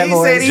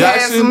carnivores. He said he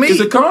had some meat.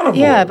 Is a carnivore.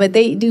 Yeah, but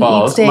they do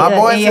eat steak. My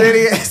boy said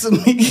he had some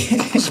meat.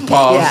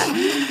 Pause.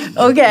 Yeah.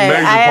 Okay,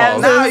 I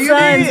have some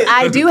sons.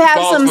 I do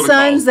have some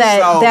sons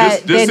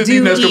that do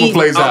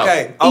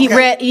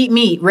eat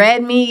meat,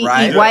 red meat,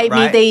 eat white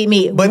meat. They eat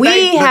meat. But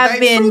we have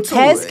been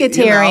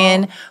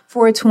pescatarian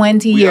for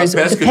 20 years.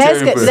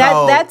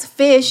 That's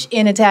fish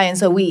in Italian.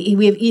 So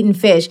we have eaten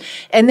fish,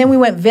 and then we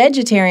went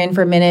vegetarian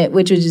for a minute,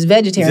 which was just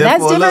vegetarian.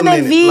 That's different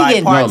than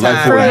vegan.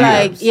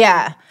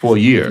 For a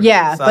year.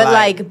 Yeah, so but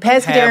like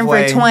pescatarian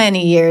for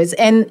 20 years,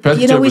 and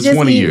we just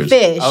eat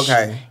fish.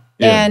 Okay.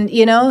 Yeah. And,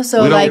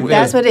 so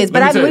that's what it is.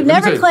 But we've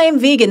never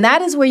claimed vegan.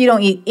 That is where you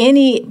don't eat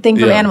anything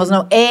from animals.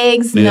 No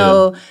eggs,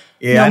 no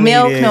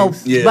milk, no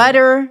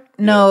butter,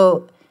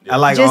 no... I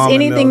like just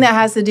anything that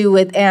has to do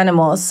with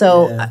animals.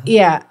 So,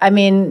 I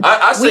mean,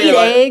 we eat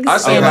eggs. I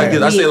say it like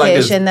this. I say it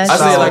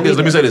like this.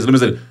 Let me say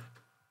this.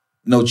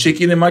 No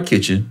chicken in my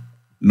kitchen.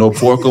 No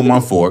pork on my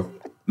fork.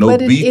 No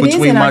beef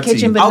between my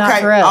teeth. But not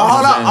for us.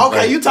 Hold on.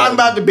 Okay, you talking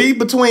about the beef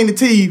between the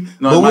teeth,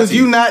 but was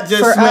you not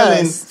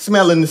just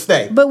smelling the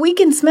steak? But we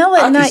can smell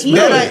it and not eat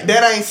it.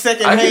 That ain't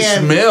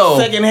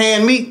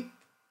secondhand meat.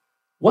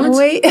 What?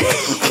 Wait.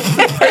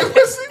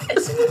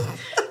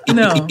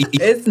 No,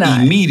 it's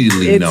not.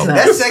 Immediately, no.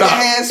 That's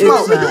secondhand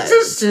smoke.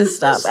 Just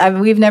stop. I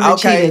mean, we've never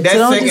cheated, so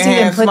don't just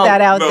even put that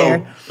out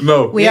there.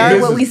 No, we are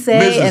what we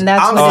say, and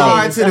that's what it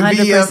is. I'm sorry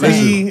to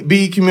the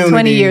VFB community.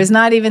 20 years,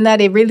 not even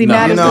that. It really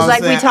matters. It's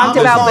like we talked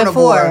about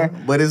before.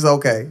 But it's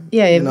okay.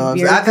 Yeah,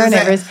 you're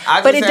carnivorous.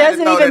 But it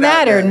doesn't even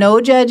matter.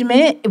 No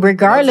judgment,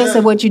 regardless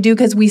of what you do,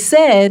 because we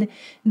said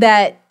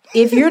that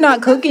if you're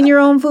not cooking your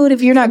own food,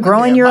 if you're not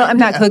growing your own,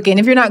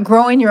 if you're not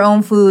growing your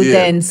own food,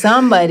 then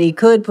somebody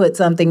could put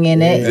something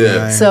in it.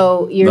 Yeah.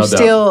 So you're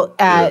still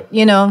at,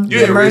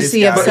 the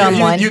mercy of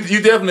someone. You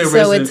definitely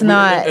So it's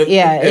not,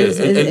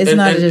 it's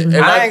not a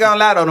judgment. I ain't gonna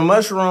lie though,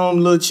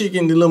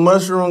 the little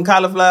mushroom,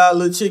 cauliflower,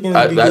 little chicken,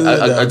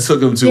 I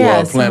took him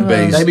to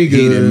plant-based. They be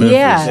good.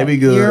 Yeah. They be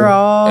good. You're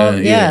all,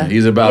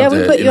 he's about that.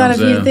 Yeah, we put you on a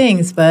few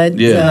things, bud.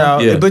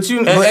 Yeah. But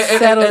you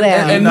settle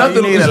down. And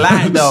nothing you need a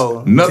lot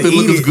though. Nothing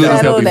looks as good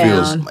as healthy feels.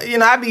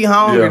 I be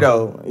hungry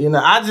though.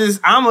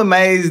 I'm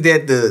amazed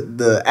at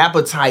the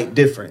appetite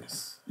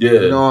difference. Yeah.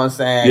 You know what I'm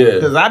saying?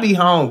 Because I be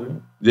hungry.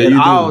 Yeah, you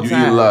do.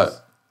 You eat a lot.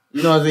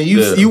 You know what I'm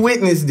saying? You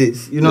witness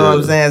this. You know what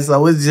I'm saying?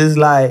 So it's just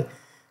like,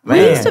 man.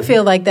 We used to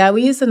feel like that.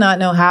 We used to not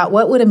know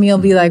what would a meal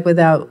be like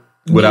without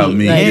me.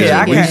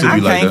 I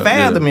can't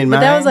fathom it, man.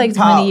 But that was like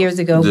 20 years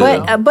ago.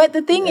 Yeah. But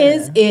the thing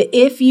is,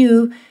 if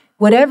you,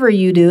 whatever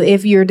you do,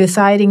 if you're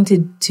deciding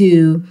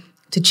to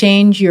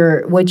change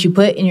what you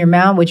put in your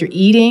mouth, what you're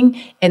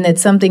eating, and that's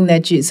something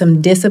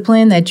some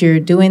discipline that you're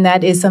doing,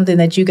 that is something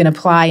that you can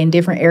apply in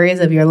different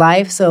areas of your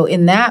life. So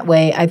in that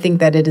way, I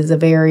think that it is a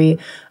very,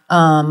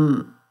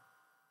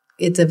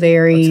 it'll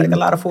take a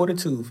lot of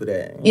fortitude for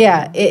that.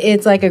 Yeah,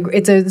 it's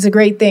a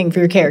great thing for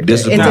your character.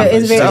 It's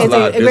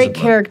a great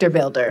character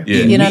builder.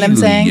 Yeah. You know what I'm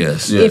saying?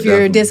 Yes. Yeah, if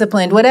you're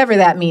disciplined, whatever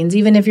that means,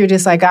 even if you're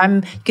just like,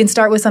 you can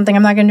start with something,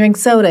 I'm not going to drink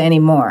soda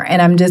anymore,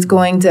 and I'm just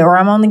going to, or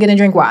I'm only going to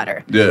drink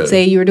water. Yeah.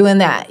 Say you're doing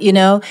that,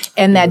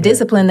 and that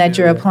discipline that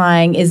you're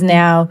applying is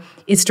now,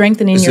 it's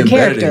strengthening your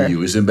character.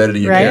 It's embedded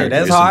in your character.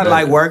 That's hard,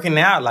 like working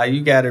out. Like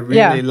you got to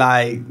really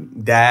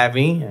dive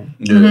in.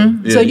 Yeah.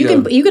 Mm-hmm. So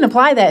you can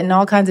apply that in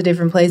all kinds of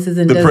different places.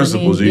 And the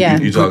principles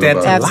you talk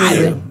about.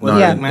 Absolutely.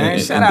 Man.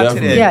 Shout out to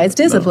that. Yeah, it's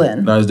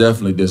discipline. No, it's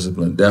definitely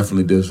discipline.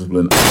 Definitely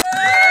discipline.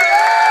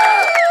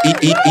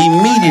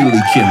 Immediately,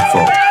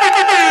 Kinfolk.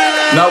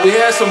 Now, we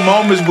had some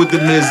moments with the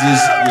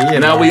Mrs.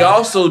 Now, we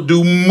also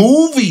do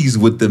movies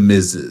with the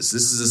Mrs.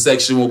 This is a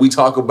section where we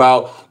talk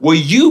about where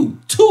you,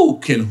 too,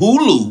 can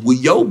Hulu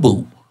with your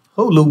boo.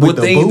 Hulu with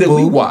the things boo-boo. that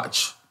we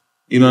watch.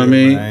 You know what I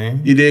mean?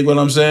 Man. You dig what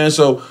I'm saying?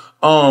 So,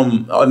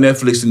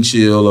 Netflix and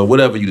chill or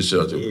whatever you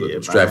decide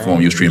to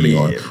platform you're streaming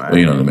on. Well,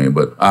 you know what I mean?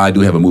 But I do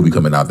have a movie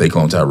coming out, They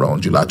Clone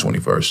Tyrone, July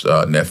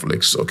 21st,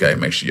 Netflix. Okay,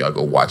 make sure y'all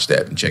go watch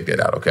that and check that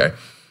out, okay?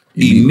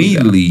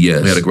 Immediately,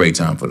 yes. We had a great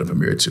time for the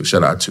premiere, too.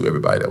 Shout out to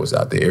everybody that was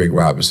out there. Eric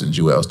Robinson,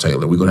 Joels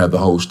Taylor. We're going to have the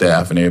whole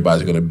staff, and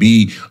everybody's going to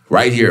be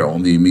right here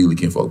on the Immediately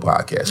Kinfolk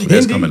podcast. So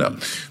that's coming up.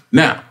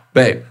 Now,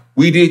 babe,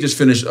 we did just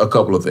finish a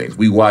couple of things.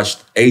 We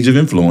watched Age of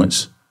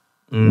Influence,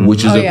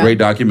 which is a great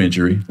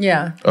documentary.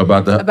 Yeah.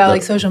 About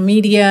like social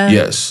media.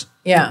 Yes.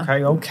 Yeah.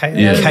 Okay.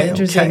 Yeah. That's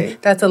interesting.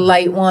 That's a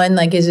light one.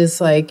 Like, it's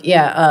just like,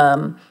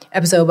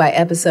 episode by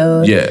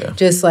episode. Yeah.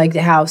 Just like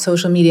how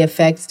social media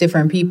affects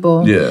different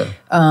people. Yeah.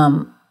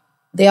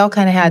 They all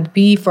kind of had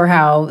beef for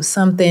how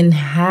something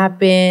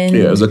happened.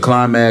 Yeah, there's a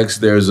climax.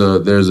 There's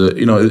a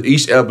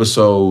each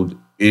episode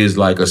is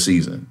like a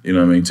season. You know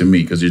what I mean? To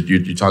me, because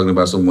you're talking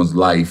about someone's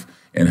life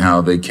and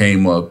how they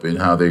came up and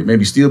how they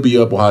maybe still be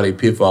up or how their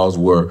pitfalls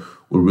were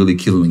really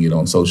killing it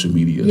on social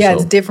media. Yeah, so,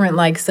 it's different,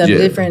 like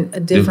different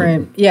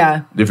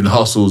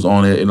hustles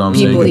on it. You know what I'm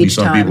saying? People each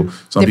time.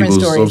 Some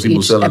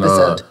people selling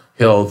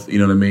health, you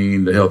know what I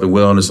mean? The health and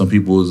wellness. Some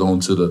people is on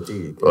to the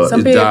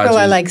some people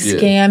are like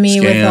scammy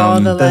with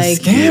all the like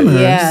scammers.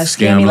 Yeah,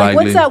 scammy. Like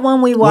what's that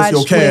one we watched?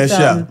 What's your cash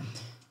out?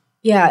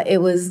 Yeah, it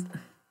was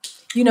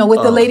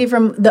with the lady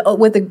from the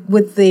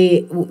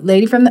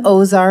lady from the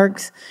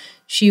Ozarks.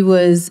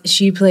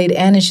 She played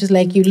Anna. She's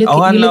like, you looking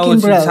broke. I know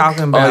what you're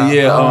talking about. Oh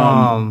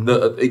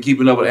yeah,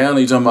 Keeping Up with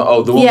Anna. You talking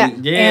about the one?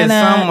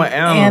 Something with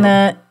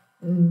Anna.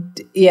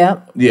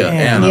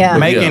 Anna.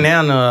 Making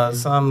Anna or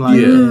something like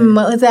that.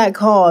 What was that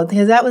called?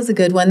 Because that was a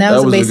good one. That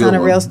was based on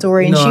a real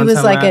story. And she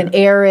was like an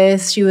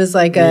heiress. She was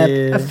like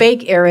a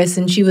fake heiress,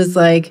 and she was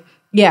like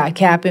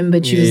capping,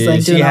 but she was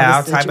like doing she had all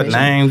all type of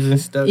names and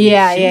stuff.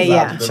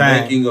 The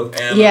Making of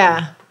Anna.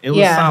 Yeah. It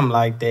was something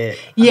like that.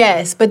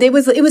 Yes, but it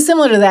was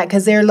similar to that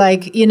because they're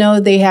like,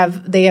 they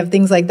have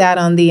things like that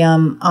on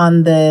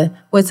the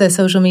what's that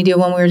social media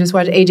one we were just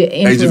watching? Age of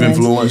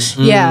Influence.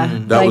 Yeah,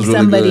 that was really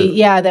somebody. Good.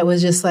 Yeah, that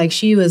was just like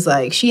she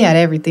had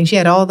everything. She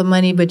had all the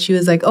money, but she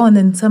was like, and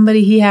then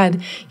somebody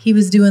he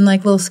was doing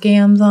like little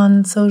scams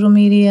on social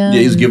media. Yeah,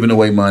 he was giving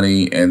away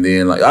money, and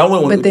then like we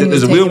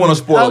don't want to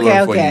spoil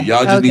it for you.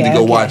 Y'all just need to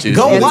go watch it.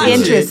 Go watch it.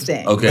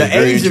 Interesting. Okay, the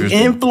very Age interesting.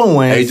 of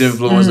Influence. Age of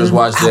Influence. Let's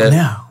watch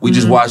that. We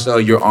just watched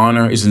Your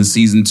Honor. It's in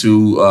season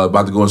 2,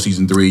 about to go in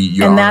season 3.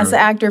 Your Honor. That's the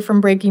actor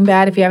from Breaking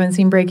Bad. If you haven't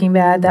seen Breaking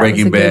Bad,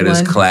 Breaking Bad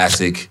is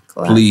classic.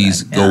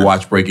 Please go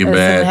watch Breaking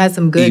Bad. It has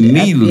some good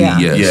immediately.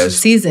 Yes,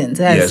 seasons.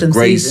 It has some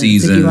great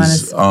seasons.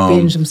 If you want to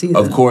binge some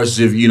seasons. Of course,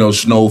 if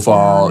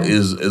Snowfall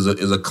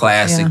is a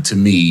classic to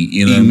me.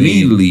 You know,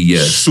 immediately,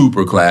 yes,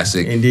 super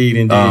classic.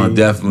 Indeed.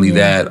 Definitely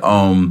that.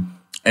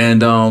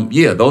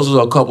 Those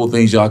are a couple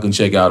things y'all can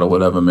check out or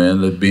whatever,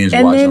 man. The binge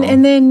watch.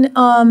 And then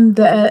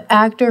the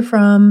actor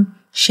from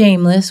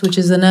Shameless, which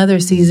is another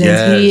season.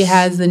 Yes. He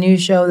has the new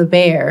show, The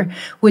Bear,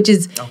 which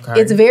is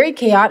it's very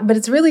chaotic, but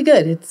it's really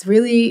good. It's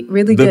really,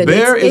 really good. The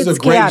Bear is a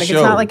great chaotic. show.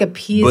 It's not like a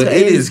piece, but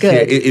it is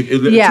good.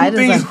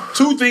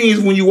 Two things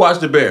when you watch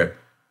The Bear.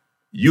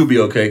 You'll be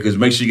okay because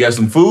make sure you got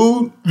some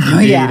food.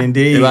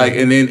 Indeed.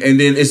 And then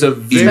it's a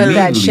very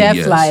that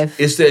chef life.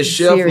 It's that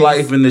chef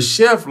life, and the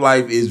chef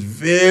life is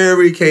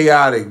very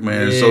chaotic,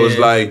 man. Yeah. So it's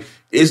like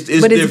it's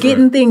different. It's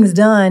getting things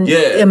done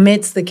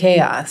amidst the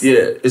chaos.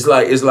 Yeah, it's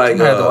like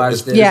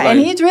and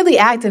he's really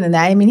acting in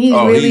that. I mean, he's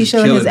really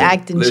showing his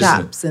acting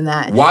chops in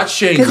that. Watch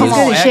Shameless. Because he's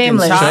good at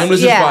Shameless. Shameless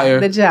is fire.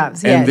 The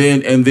chops. And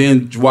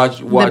then watch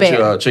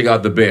check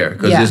out The Bear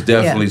because it's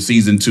definitely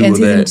season 2 of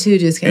that. Season 2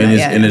 just came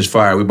out. And it's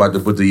fire. We about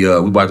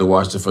to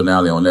watch the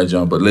finale on that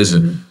jump. But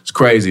listen, it's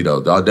crazy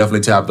though. I'll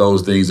definitely tap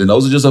those things. And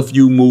those are just a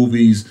few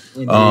movies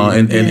and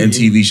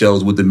TV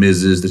shows with the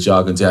Mrs. that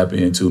y'all can tap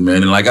into, man.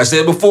 And like I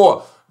said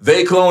before,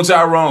 They Clone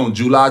Tyrone,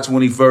 July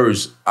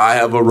 21st. I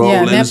have a role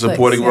in it,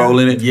 supporting role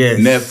in it. Yes.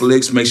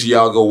 Netflix, make sure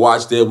y'all go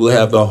watch that. We'll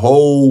have the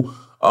whole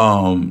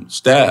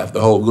staff,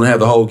 we're going to have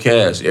the whole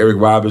cast. Eric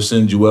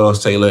Robinson, Joel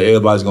Taylor,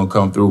 everybody's going to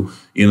come through,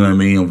 you know what I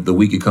mean? The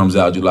week it comes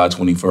out, July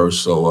 21st.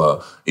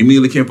 So,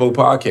 Immediately Kinfolk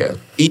Podcast.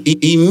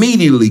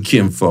 Immediately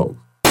Kinfolk.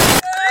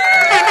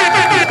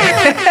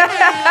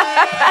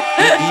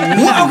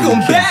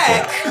 Welcome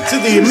back to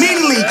the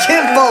Immediately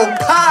Kinfolk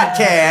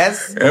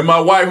Podcast. And my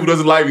wife, who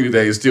doesn't like me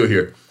today, is still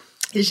here.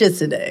 It's just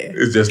today.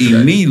 It's just today.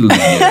 Immediately.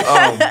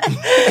 Well,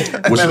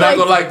 she's not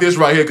going to like this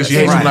right here because she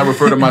hates when I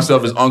refer to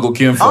myself as Uncle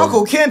Kinfolk.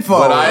 Uncle Kinfolk.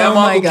 But I am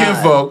Uncle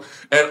Kinfolk.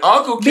 And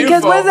Uncle Kinfolk.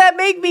 Because what does that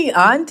make me?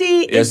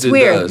 Auntie? Yes, it's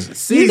weird.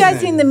 Does. You guys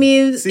seen the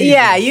memes?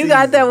 Yeah, you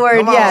got that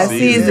word. Yeah,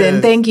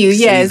 season. Thank you.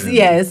 Yes.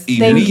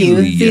 Thank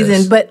you.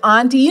 Season. But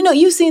auntie,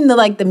 you've seen the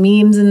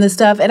memes and the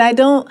stuff, and I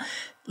don't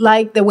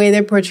like the way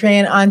they're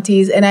portraying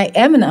aunties, and I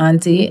am an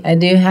auntie. I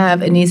do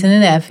have a niece and a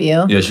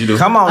nephew. Yes, you do.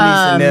 Come on, niece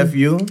and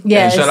nephew.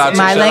 Yes,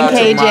 Myla and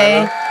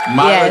KJ.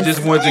 Myla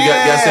just went to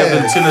get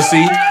accepted to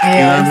Tennessee. Yes.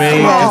 You know what I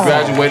mean? And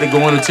graduated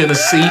going to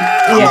Tennessee.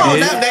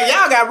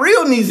 Y'all got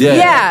real nieces.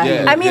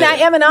 Yeah. I mean, I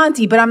am an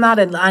auntie, but I'm not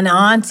an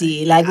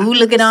auntie. Like, ooh,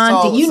 look at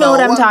auntie. You know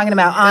what I'm talking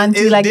about.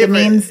 Auntie, like the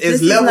memes.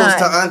 It's levels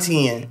to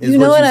auntieing. You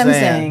know what I'm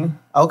saying.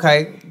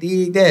 Okay,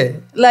 dig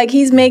that. Like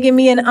he's making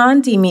me an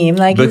auntie meme.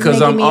 Like because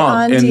he's making me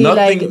auntie. And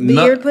nothing,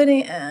 you're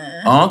putting.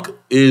 Unc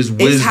is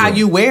wisdom. It's how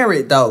you wear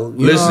it, though.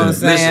 Listen.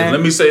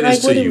 Let me say this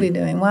to you. What are we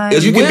doing? Why?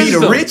 You can be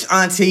the rich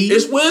auntie.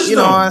 It's wisdom. You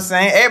know what I'm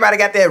saying? Everybody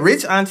got that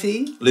rich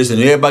auntie. Listen,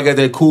 everybody got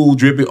that cool,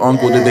 drippy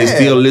uncle that they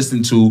still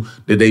listen to,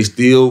 that they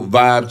still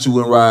vibe to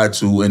and ride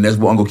to, and that's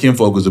what Uncle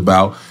Kinfolk is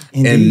about.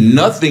 Indeed. And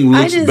nothing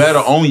looks better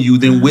on you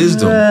than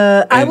wisdom.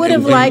 I would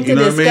have liked a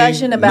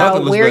discussion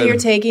about where you're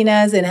taking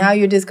us and how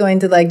you're just going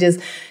to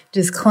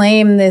just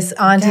claim this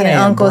auntie and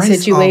uncle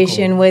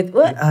situation with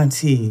what?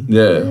 Auntie.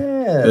 Yeah.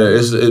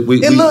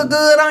 It look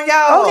good on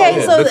y'all.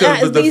 Okay, so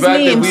these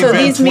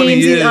memes,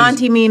 these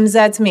auntie memes,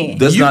 that's me.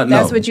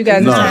 That's what you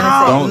guys are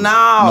trying to say.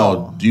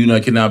 No,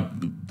 you cannot.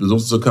 Don't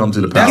succumb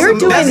to the power. You're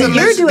doing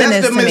this to me.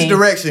 That's the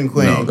misdirection,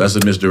 Queen. No, that's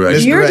a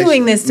misdirection. You're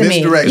doing this to me.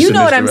 You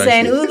know what I'm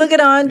saying? Ooh, look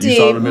at auntie. You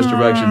saw the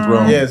misdirection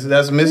thrown. Yes,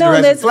 that's a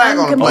misdirection. That's flag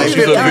on the play.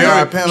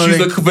 She's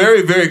a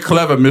very, very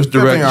clever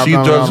misdirection. She's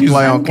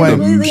completely on point.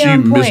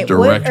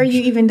 What are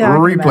you even talking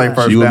about? Replay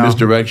first She will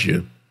misdirect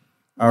you.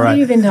 All right. What are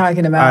you even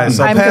talking about? Right,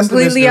 so I'm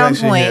completely on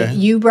point. Here.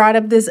 You brought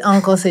up this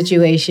uncle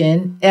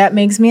situation. That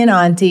makes me an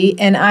auntie,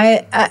 and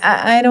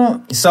I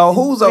don't. So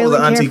who's really over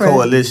the auntie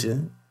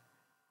coalition?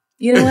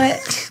 You know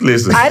what?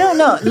 Listen. I don't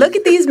know. Look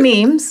at these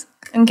memes.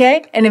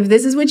 Okay? And if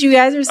this is what you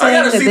guys are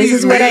saying, that this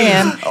is what I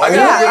am.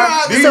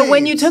 So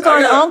when you took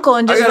on Uncle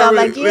and just felt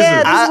like, this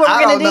is what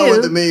we're going to do. I don't know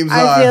what the memes are.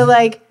 I feel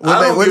like...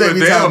 I don't give a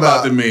damn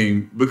about the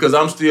meme because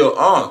I'm still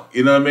Unc.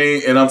 You know what I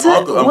mean? And I'm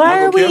Uncle. I'm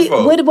Uncle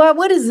Kinfolk.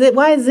 What is it?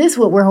 Why is this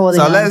what we're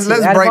holding on to? So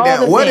let's break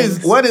down. What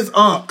is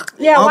Unc?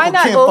 Yeah, Uncle why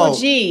not Kinfolk?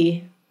 OG?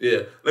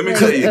 Yeah, let me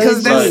tell you.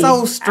 Because that's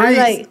so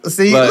street.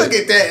 See, look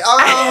at that.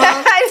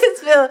 I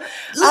just feel,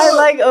 I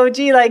like OG,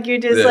 like you're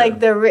just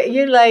like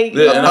you're like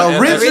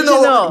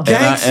original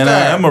gangster. And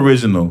I am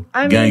original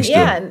gangster.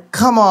 Yeah.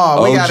 Come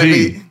on, we gotta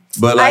be.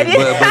 But like, but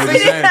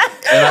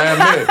and I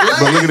admit,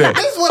 but look at that.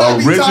 This is what I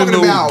be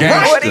original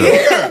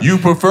gangster. You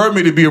prefer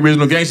me to be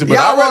original gangster, but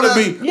I want to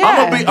be.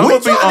 I'm gonna be.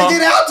 Trying to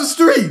get out the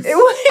streets.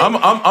 I'm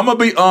gonna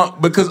be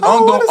because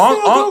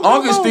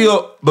Unc is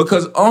still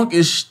Unc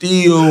is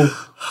still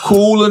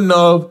cool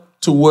enough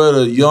to where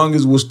the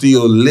youngest will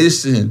still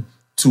listen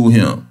to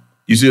him.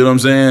 You see what I'm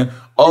saying?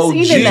 Oh,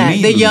 even that,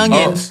 the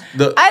youngins.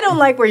 I don't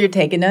like where you're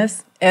taking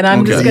us. And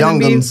I'm just gonna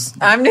be.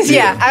 I'm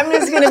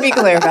just gonna be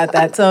clear about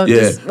that. So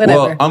just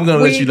whatever. Well, I'm gonna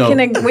let you know.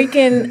 We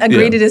can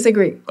agree to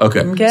disagree.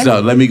 Okay.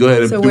 So let me go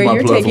ahead and do my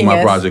plug for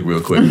my project real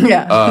quick.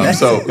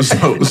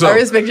 So I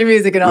respect your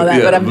music and all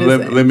that, but I'm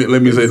just let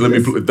me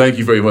thank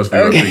you very much for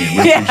your opinion.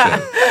 We appreciate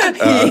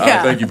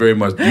it. Thank you very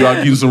much. Y'all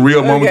getting some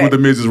real moments with the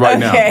misses right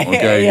now.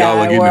 Okay, y'all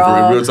are getting it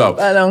for real talk.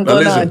 Uncle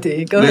and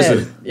Auntie. Go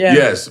ahead.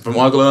 Yes, from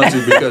Uncle and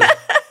Auntie because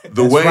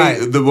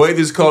the way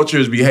this culture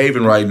is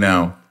behaving right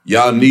now,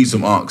 y'all need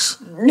some unks.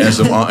 And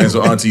some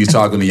aunties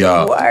talking to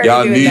y'all.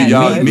 Y'all need it.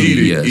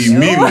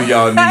 Immediately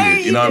y'all need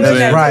it. You know what I'm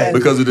saying? Right.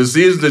 Because of the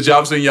decisions that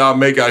y'all seeing y'all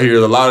make out here,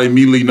 a lot of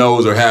immediately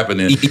knows are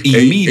happening. And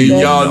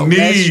y'all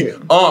need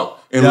Unc.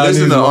 And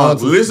listen to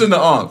Unc. Listen to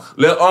Unc.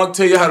 Let Unc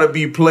tell you how to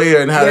be player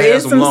and how to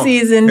have some lump. There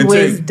is some seasoned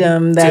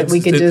wisdom that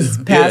we could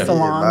just pass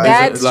along.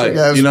 That's like,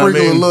 you know what I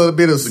mean? A little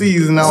bit of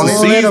season on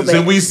it.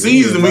 And we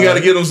season. We got to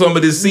get them some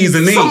of this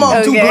seasoning. Some of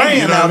them too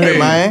bland out there,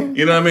 man.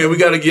 You know what I mean? We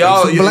got to get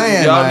y'all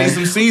need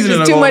some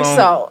seasoning. Too much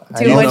salt.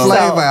 Too much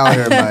salt out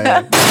here,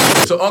 man.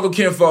 So Uncle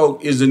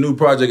Kinfolk is the new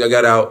project I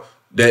got out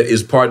that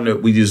is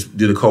partnered. We just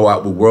did a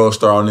co-op with World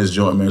Star on this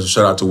joint, man. So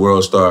shout out to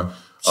World Star.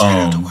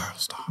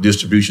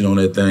 Distribution on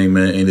that thing,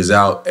 man, and it's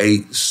out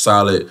 8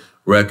 solid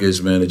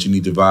records, man, that you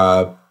need to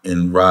vibe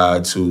and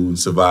ride to and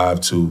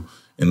survive to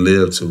and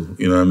live to.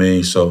 You know what I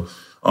mean? So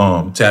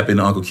tap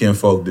into Uncle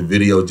Kinfolk. The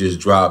video just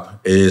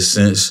dropped.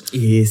 Essence.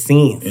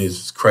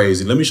 It's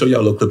crazy. Let me show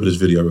y'all a little clip of this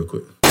video real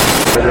quick.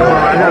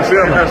 I'm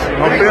filming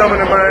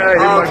it, man.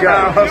 My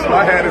guy hustle.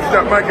 I had to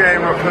step my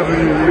game up because of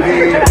you.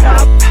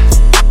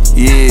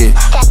 Yeah,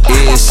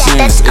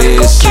 Essence.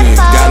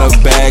 Got a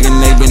bag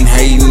and they been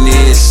hating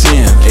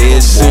Essence.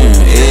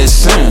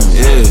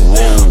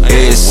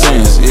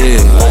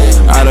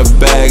 Out of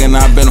bag and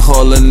I've been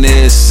holding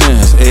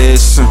Essence.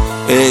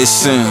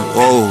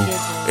 Whoa.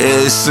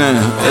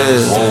 Essence.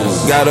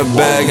 Got a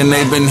bag and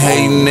they been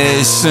hating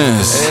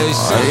Essence.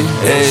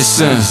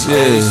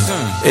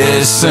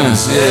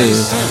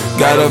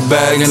 Got a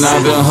bag and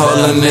I've been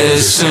holding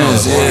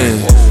Essence.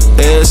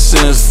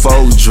 Essence,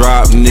 folk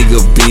drop, nigga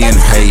been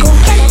hating.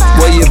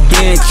 Where you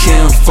been,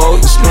 Kinfolk?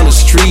 It's on the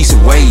streets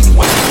waiting.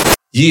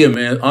 Yeah,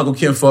 man. Uncle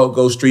Kinfolk,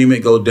 go stream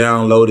it, go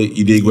download it.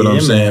 You dig what I'm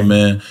saying,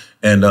 man?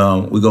 And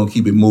we're going to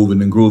keep it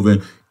moving and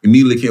grooving.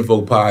 Immediately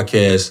Kinfolk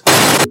Podcast.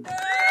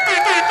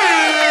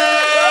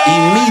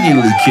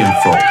 Immediately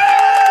Kinfolk.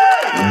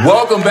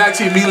 Welcome back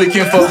to Immediately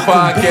Kinfolk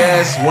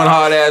Podcast, one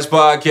hard-ass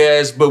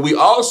podcast. But we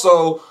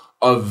also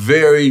a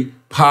very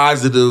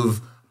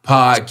positive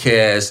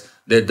podcast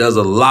that does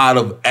a lot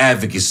of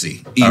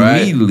advocacy.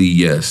 Immediately,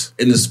 yes.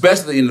 And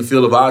especially in the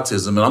field of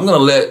autism. And I'm going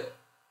to let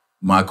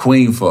my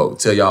queen folk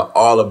tell y'all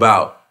all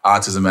about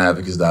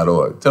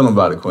autismadvocates.org. Tell them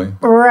about it, Queen.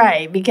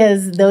 Right,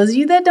 because those of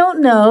you that don't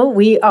know,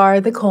 we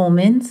are the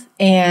Colemans,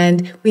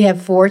 and we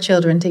have 4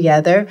 children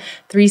together,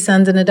 3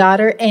 sons and a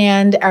daughter,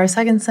 and our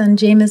second son,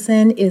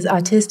 Jameson, is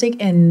autistic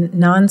and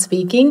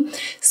non-speaking.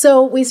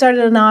 So we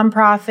started a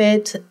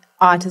nonprofit,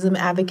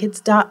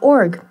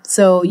 autismadvocates.org.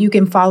 So you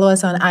can follow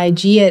us on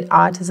IG at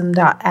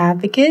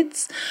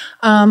autism.advocates,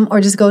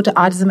 or just go to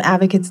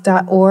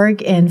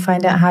autismadvocates.org and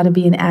find out how to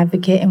be an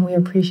advocate, and we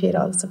appreciate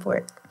all the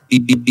support.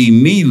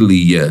 Immediately,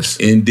 yes.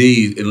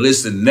 Indeed. And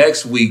listen,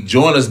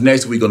 join us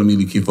next week on the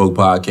Immediately Kinfolk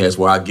Podcast,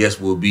 where our guest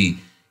will be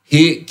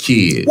Hit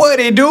Kid. What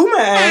it do,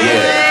 man?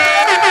 Yeah.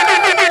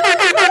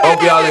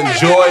 Hope y'all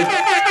enjoyed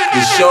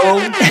the show.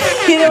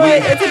 You know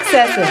what? It's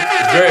excessive.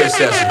 It's very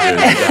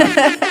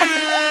excessive.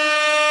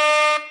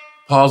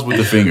 Pause with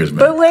the fingers,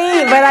 man.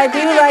 But I do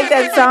like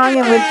that song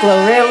and with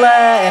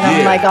Glorilla, and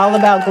I'm like all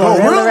about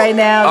Glorilla right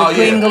now, the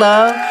Queen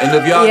Glow. And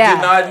if y'all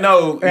did not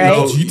know,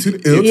 G to the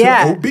L to the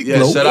O, Big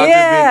Glow.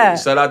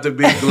 Shout out to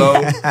Big Glow.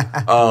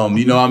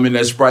 I'm in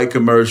that Sprite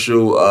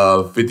commercial,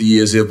 50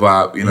 Years Hip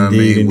Hop, you know what I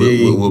mean,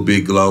 with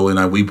Big Glow,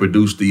 and we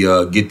produced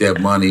the Get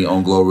That Money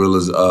on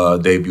Glorilla's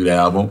debut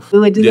album.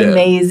 Which is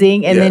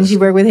amazing. And then she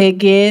worked with Hit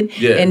Kid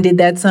and did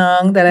that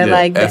song that I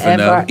like, the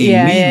F&F.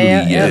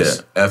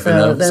 Yes.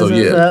 F&F. So,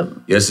 what's up.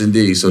 Yes,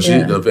 indeed. So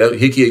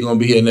Hickey is going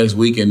to be here next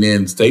week, and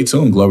then stay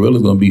tuned.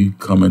 Glorilla's going to be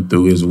coming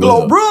through as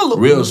well. Glorilla.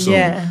 Real soon.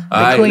 Yeah.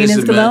 The queen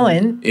is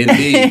glowing.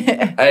 Indeed.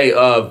 Hey,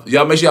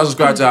 y'all make sure y'all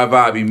subscribe to our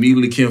vibe,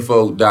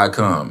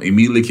 immediatelykinfolk.com.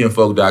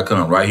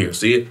 Immediatelykinfolk.com. Right here.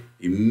 See it?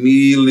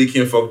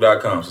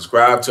 Immediatelykinfolk.com.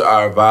 Subscribe to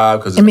our vibe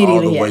because it's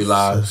all the way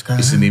live.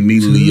 It's an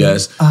immediately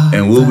yes.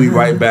 And we'll be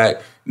right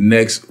back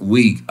next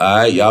week. All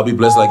right? Y'all be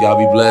blessed like y'all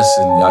be blessed,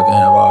 and y'all can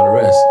have all the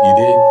rest. You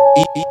did?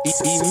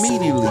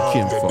 Immediately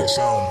Kinfolk.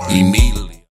 Immediately.